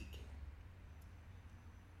αποκαλύπτηκε.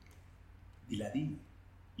 Δηλαδή,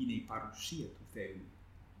 είναι η παρουσία του Θεού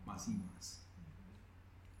μαζί μας.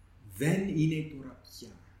 Δεν είναι τώρα πια.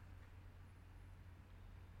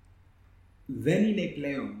 Δεν είναι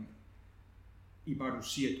πλέον η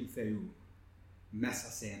παρουσία του Θεού μέσα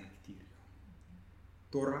σε ένα κτίριο.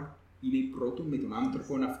 Τώρα είναι πρώτον με τον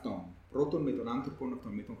άνθρωπο αυτόν. Πρώτον με τον άνθρωπο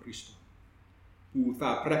αυτόν, με τον Χριστό. Που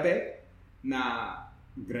θα πρέπει να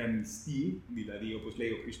γκρεμιστεί, δηλαδή όπως λέει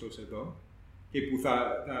ο Χριστός εδώ, και που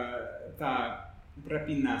θα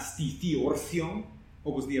πρέπει να στηθεί όρθιο,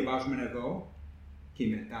 όπως διαβάζουμε εδώ, και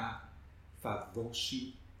μετά θα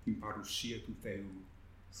δώσει την παρουσία του Θεού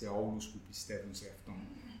σε όλους που πιστεύουν σε Αυτόν.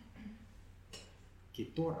 Και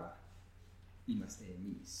τώρα είμαστε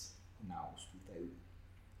εμείς ο ναός του Θεού.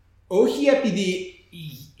 Όχι επειδή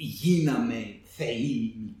γίναμε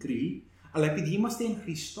θεοί μικροί, αλλά επειδή είμαστε εν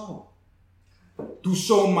Χριστώ. Του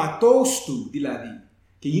σώματός Του δηλαδή.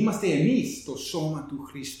 Και είμαστε εμείς το σώμα του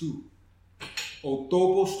Χριστού. ο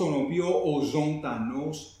τόπος στον οποίο ο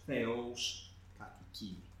ζωντανός Θεός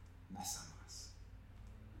κατοικεί μέσα μας.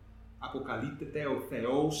 Αποκαλύπτεται ο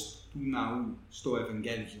Θεός του ναού στο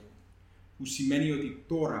Ευαγγέλιο, που σημαίνει ότι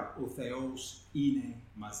τώρα ο Θεός είναι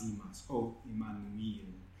μαζί μας. Ο Εμμανουήλ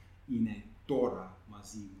είναι τώρα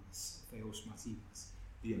μαζί μας. Ο Θεός μαζί μας,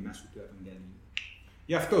 διαμέσου του Ευαγγέλιου.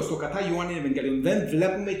 Γι' αυτό στο κατά Ιωάννη Ευαγγέλιο δεν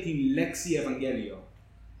βλέπουμε την λέξη Ευαγγέλιο.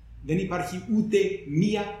 Δεν υπάρχει ούτε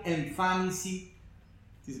μία εμφάνιση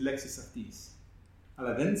της λέξης αυτής.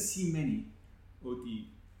 Αλλά δεν σημαίνει ότι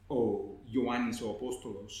ο Ιωάννης ο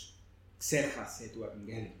Απόστολος ξέχασε το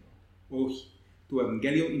Ευαγγέλιο. Όχι. Το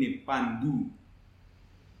Ευαγγέλιο είναι παντού.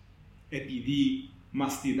 Επειδή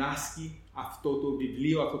μας διδάσκει αυτό το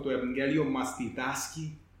βιβλίο, αυτό το Ευαγγέλιο μας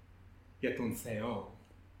διδάσκει για τον Θεό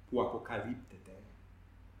που αποκαλύπτεται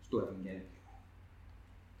στο Ευαγγέλιο.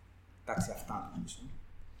 Εντάξει, αυτά νομίζω.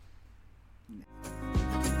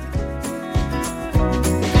 Ναι.